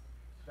that's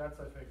I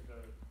think,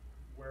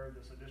 where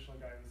this additional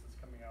guidance that's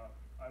coming out,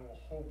 I will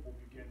hope will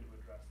begin to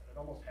address that. It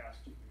almost has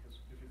to, because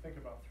if you think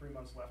about 3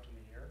 months left in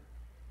the year,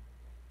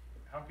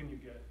 how can you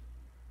get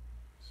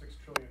 $6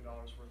 trillion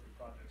worth of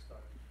projects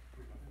done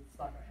in 3 months? It's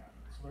not gonna happen.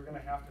 So they're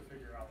gonna have to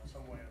figure out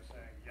some way of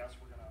saying, yes,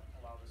 we're gonna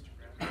allow this to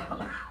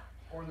grandfather,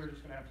 or they're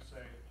just gonna have to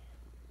say,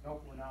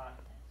 nope, we're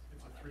not.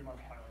 It's a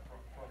 3-month pilot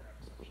program,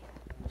 essentially.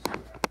 And we'll see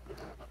what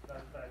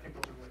happens. I think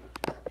those are really the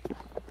two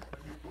options.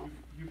 But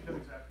you hit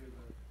exactly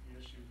the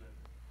issue that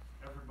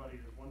everybody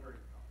is wondering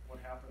about.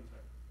 What happens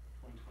at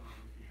 2020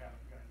 if you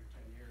haven't gotten your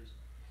 10 years?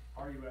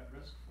 Are you at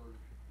risk for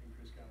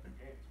increased capital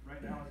gains?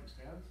 Right now, as it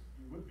stands,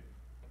 you would be.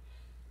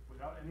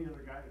 Without any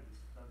other guidance,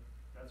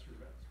 that's your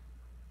risk.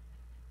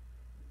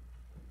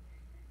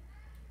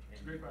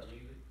 It's a great question.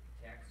 And you believe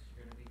taxes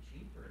are gonna be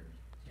cheaper in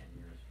 10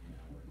 years from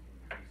now with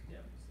increased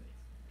deficits?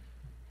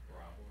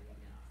 Probably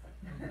not.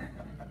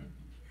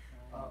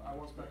 I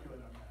won't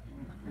speculate on that.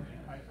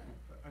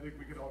 I think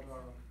we could all draw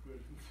our own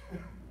conclusions.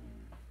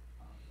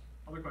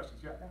 Other questions?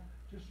 Yeah.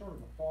 Just sort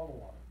of a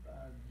follow-up,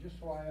 just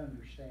so I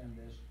understand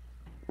this.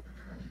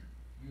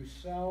 You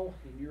sell,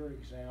 in your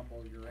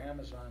example, your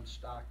Amazon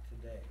stock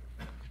today.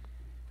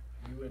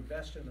 You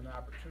invest in an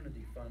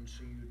opportunity fund,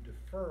 so you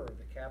defer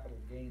the capital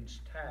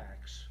gains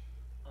tax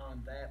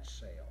on that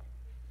sale.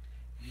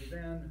 You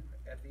then,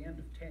 at the end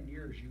of 10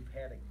 years, you've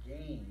had a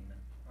gain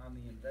on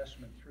the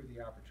investment through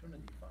the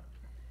opportunity fund.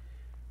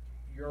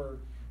 Your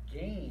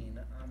gain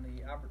on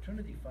the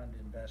opportunity fund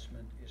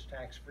investment is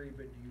tax-free,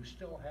 but do you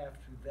still have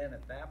to then,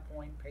 at that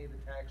point, pay the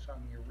tax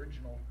on the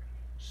original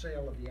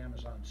sale of the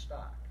Amazon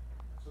stock?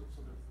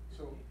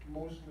 So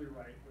mostly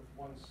right with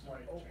one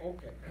slight change.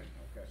 Okay.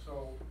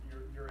 So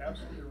you're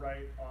absolutely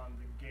right on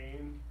the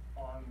gain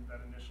on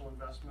that initial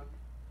investment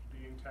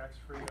being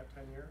tax-free at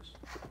 10 years.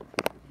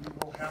 You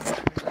will have to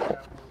pay the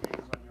capital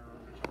gains on your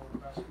original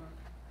investment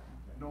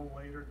no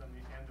later than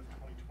the end of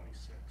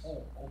 2026.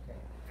 Oh, okay.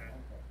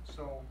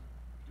 So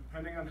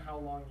depending on how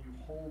long you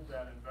hold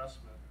that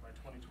investment by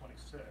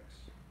 2026,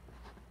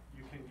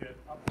 you can get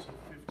up to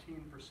 15%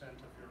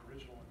 of your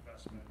original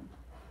investment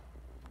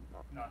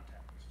not taxed.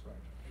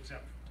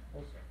 Exempt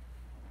from tax. Okay.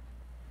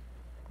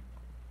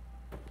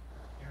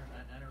 Aaron,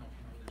 I don't know if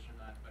you know this or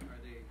not, but are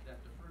they, that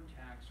deferred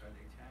tax, are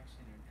they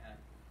taxing it at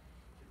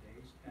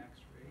today's tax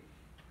rate?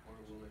 Or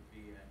will it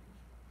be at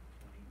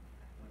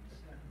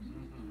 26 tax rate?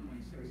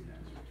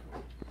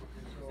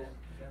 So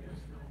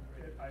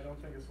I don't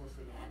think it's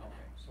listed in the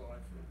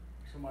Okay.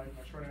 So my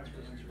short answer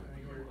is I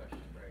think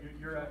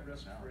you're at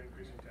risk for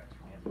increasing tax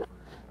rate.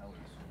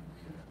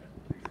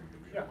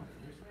 Yeah.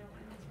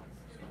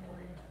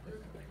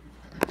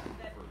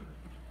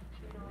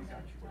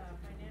 That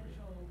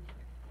financial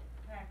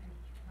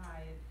package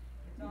pie,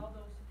 it's all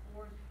those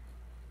 4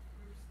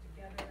 groups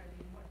together. I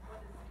mean, what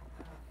is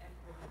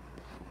equity?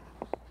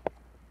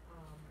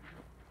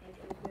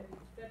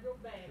 It's federal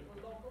bank, or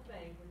local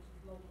bank, which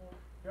is local,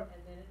 Yep.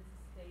 and then it's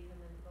the state, and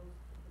then it goes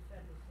to the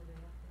federal, so they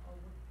have to all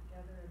work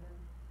together. And then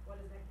what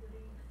is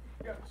equity?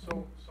 Yeah.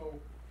 So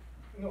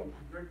no,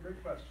 great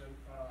question.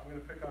 I'm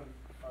going to pick on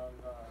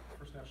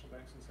First National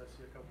Bank since I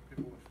see a couple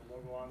people with the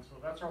logo on. So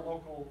that's our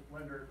local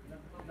lender.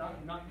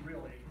 Not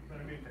really,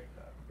 but I mean,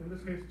 in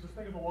this case, just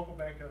think of a local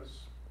bank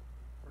as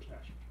First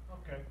National.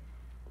 Okay.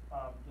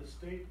 The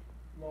state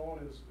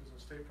loan is a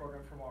state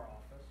program from our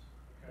office.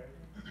 Okay.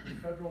 The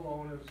federal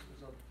loan is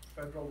a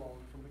federal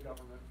loan from the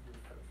government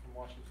from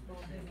Washington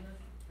Small D.C.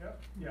 business? Yep.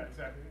 Yeah,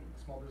 exactly.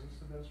 Small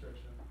Business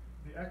Administration.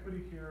 The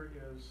equity here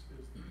is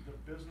the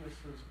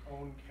business's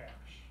own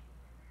cash.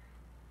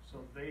 So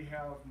they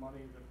have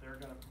money that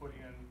they're going to put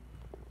in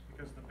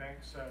because the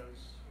bank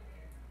says,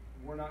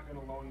 we're not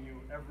going to loan you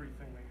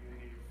everything that you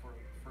need for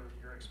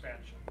your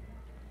expansion.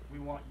 We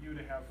want you to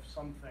have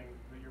something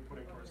that you're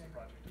putting towards the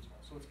project as well.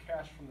 So it's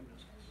cash from the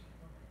business.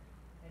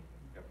 Thank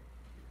you. Yep.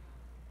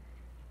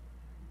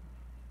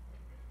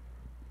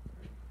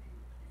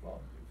 Well,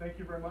 thank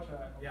you very much.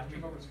 Yeah, I'll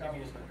turn it over to Scott.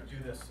 maybe just do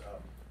this,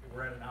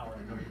 we're at an hour,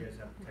 and I know you guys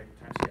have a tight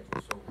time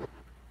schedule, so,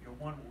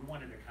 one, we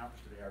wanted to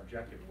accomplish today, our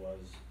objective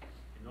was,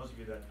 and those of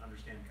you that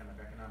understand kind of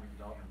economic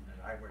development, that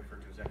I refer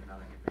to as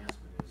economic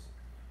advancement, is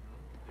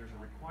there's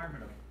a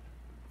requirement of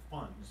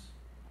funds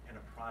in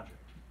a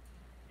project.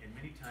 And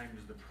many times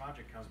the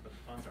project comes, but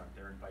the funds aren't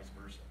there, and vice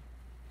versa.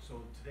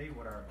 So today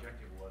what our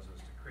objective was to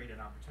create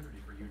an opportunity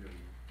for you to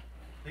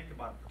think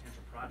about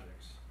potential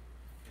projects,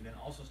 and then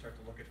also start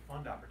to look at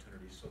fund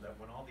opportunities, so that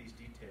when all these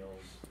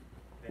details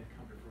then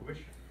come to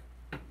fruition,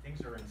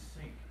 things are in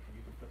sync, and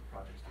you can put the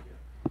projects together.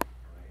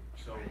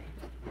 So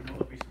we know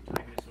there'll be some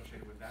timing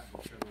associated with that.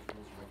 We'll share those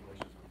rules and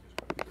regulations with you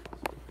as quickly as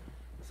possible.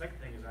 The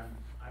second thing is I'm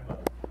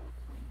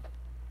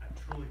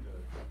truly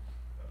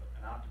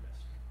an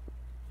optimist,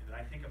 in that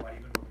I think about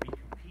even when we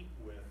compete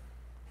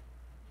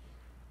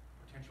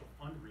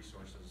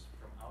resources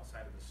from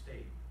outside of the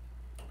state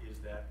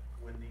is that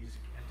when these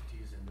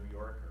entities in New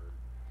York or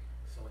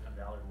Silicon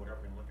Valley or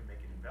whatever are going to look at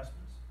making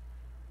investments,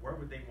 where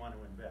would they want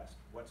to invest?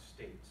 What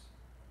states?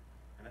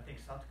 And I think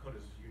South Dakota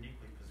is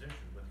uniquely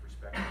positioned with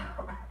respect to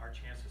our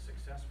chance of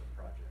success with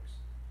projects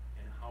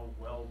and how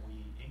well we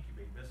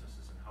incubate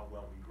businesses and how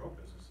well we grow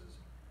businesses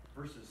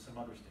versus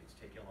some other states.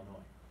 Take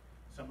Illinois.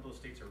 Some of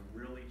those states are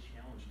really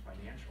challenged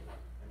financially,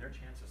 and their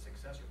chance of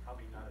success are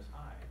probably not as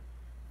high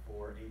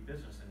for a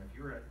business. And if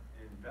you're an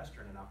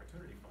investor in an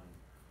opportunity fund,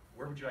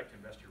 where would you like to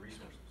invest your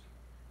resources?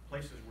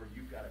 Places where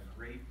you've got a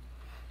great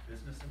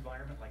business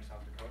environment like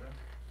South Dakota,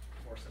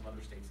 or some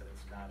other states that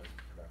it's not as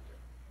productive.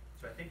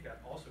 So I think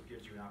that also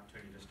gives you an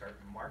opportunity to start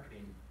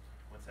marketing,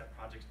 once that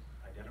project's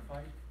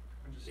identified,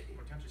 and just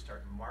potentially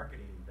start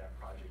marketing that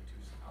project to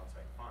some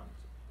outside funds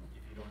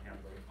if you don't have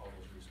all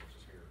those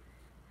resources here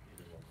in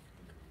the local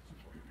community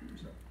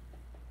support.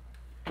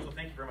 So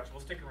thank you very much.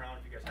 We'll stick around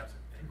if you guys have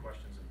any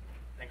questions. And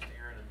thanks to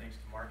Aaron and thanks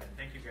to Mark, and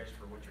thank you guys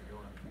for what you're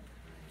doing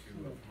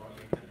to promote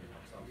Yankton and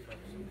help South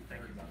Dakota. So thank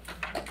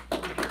you.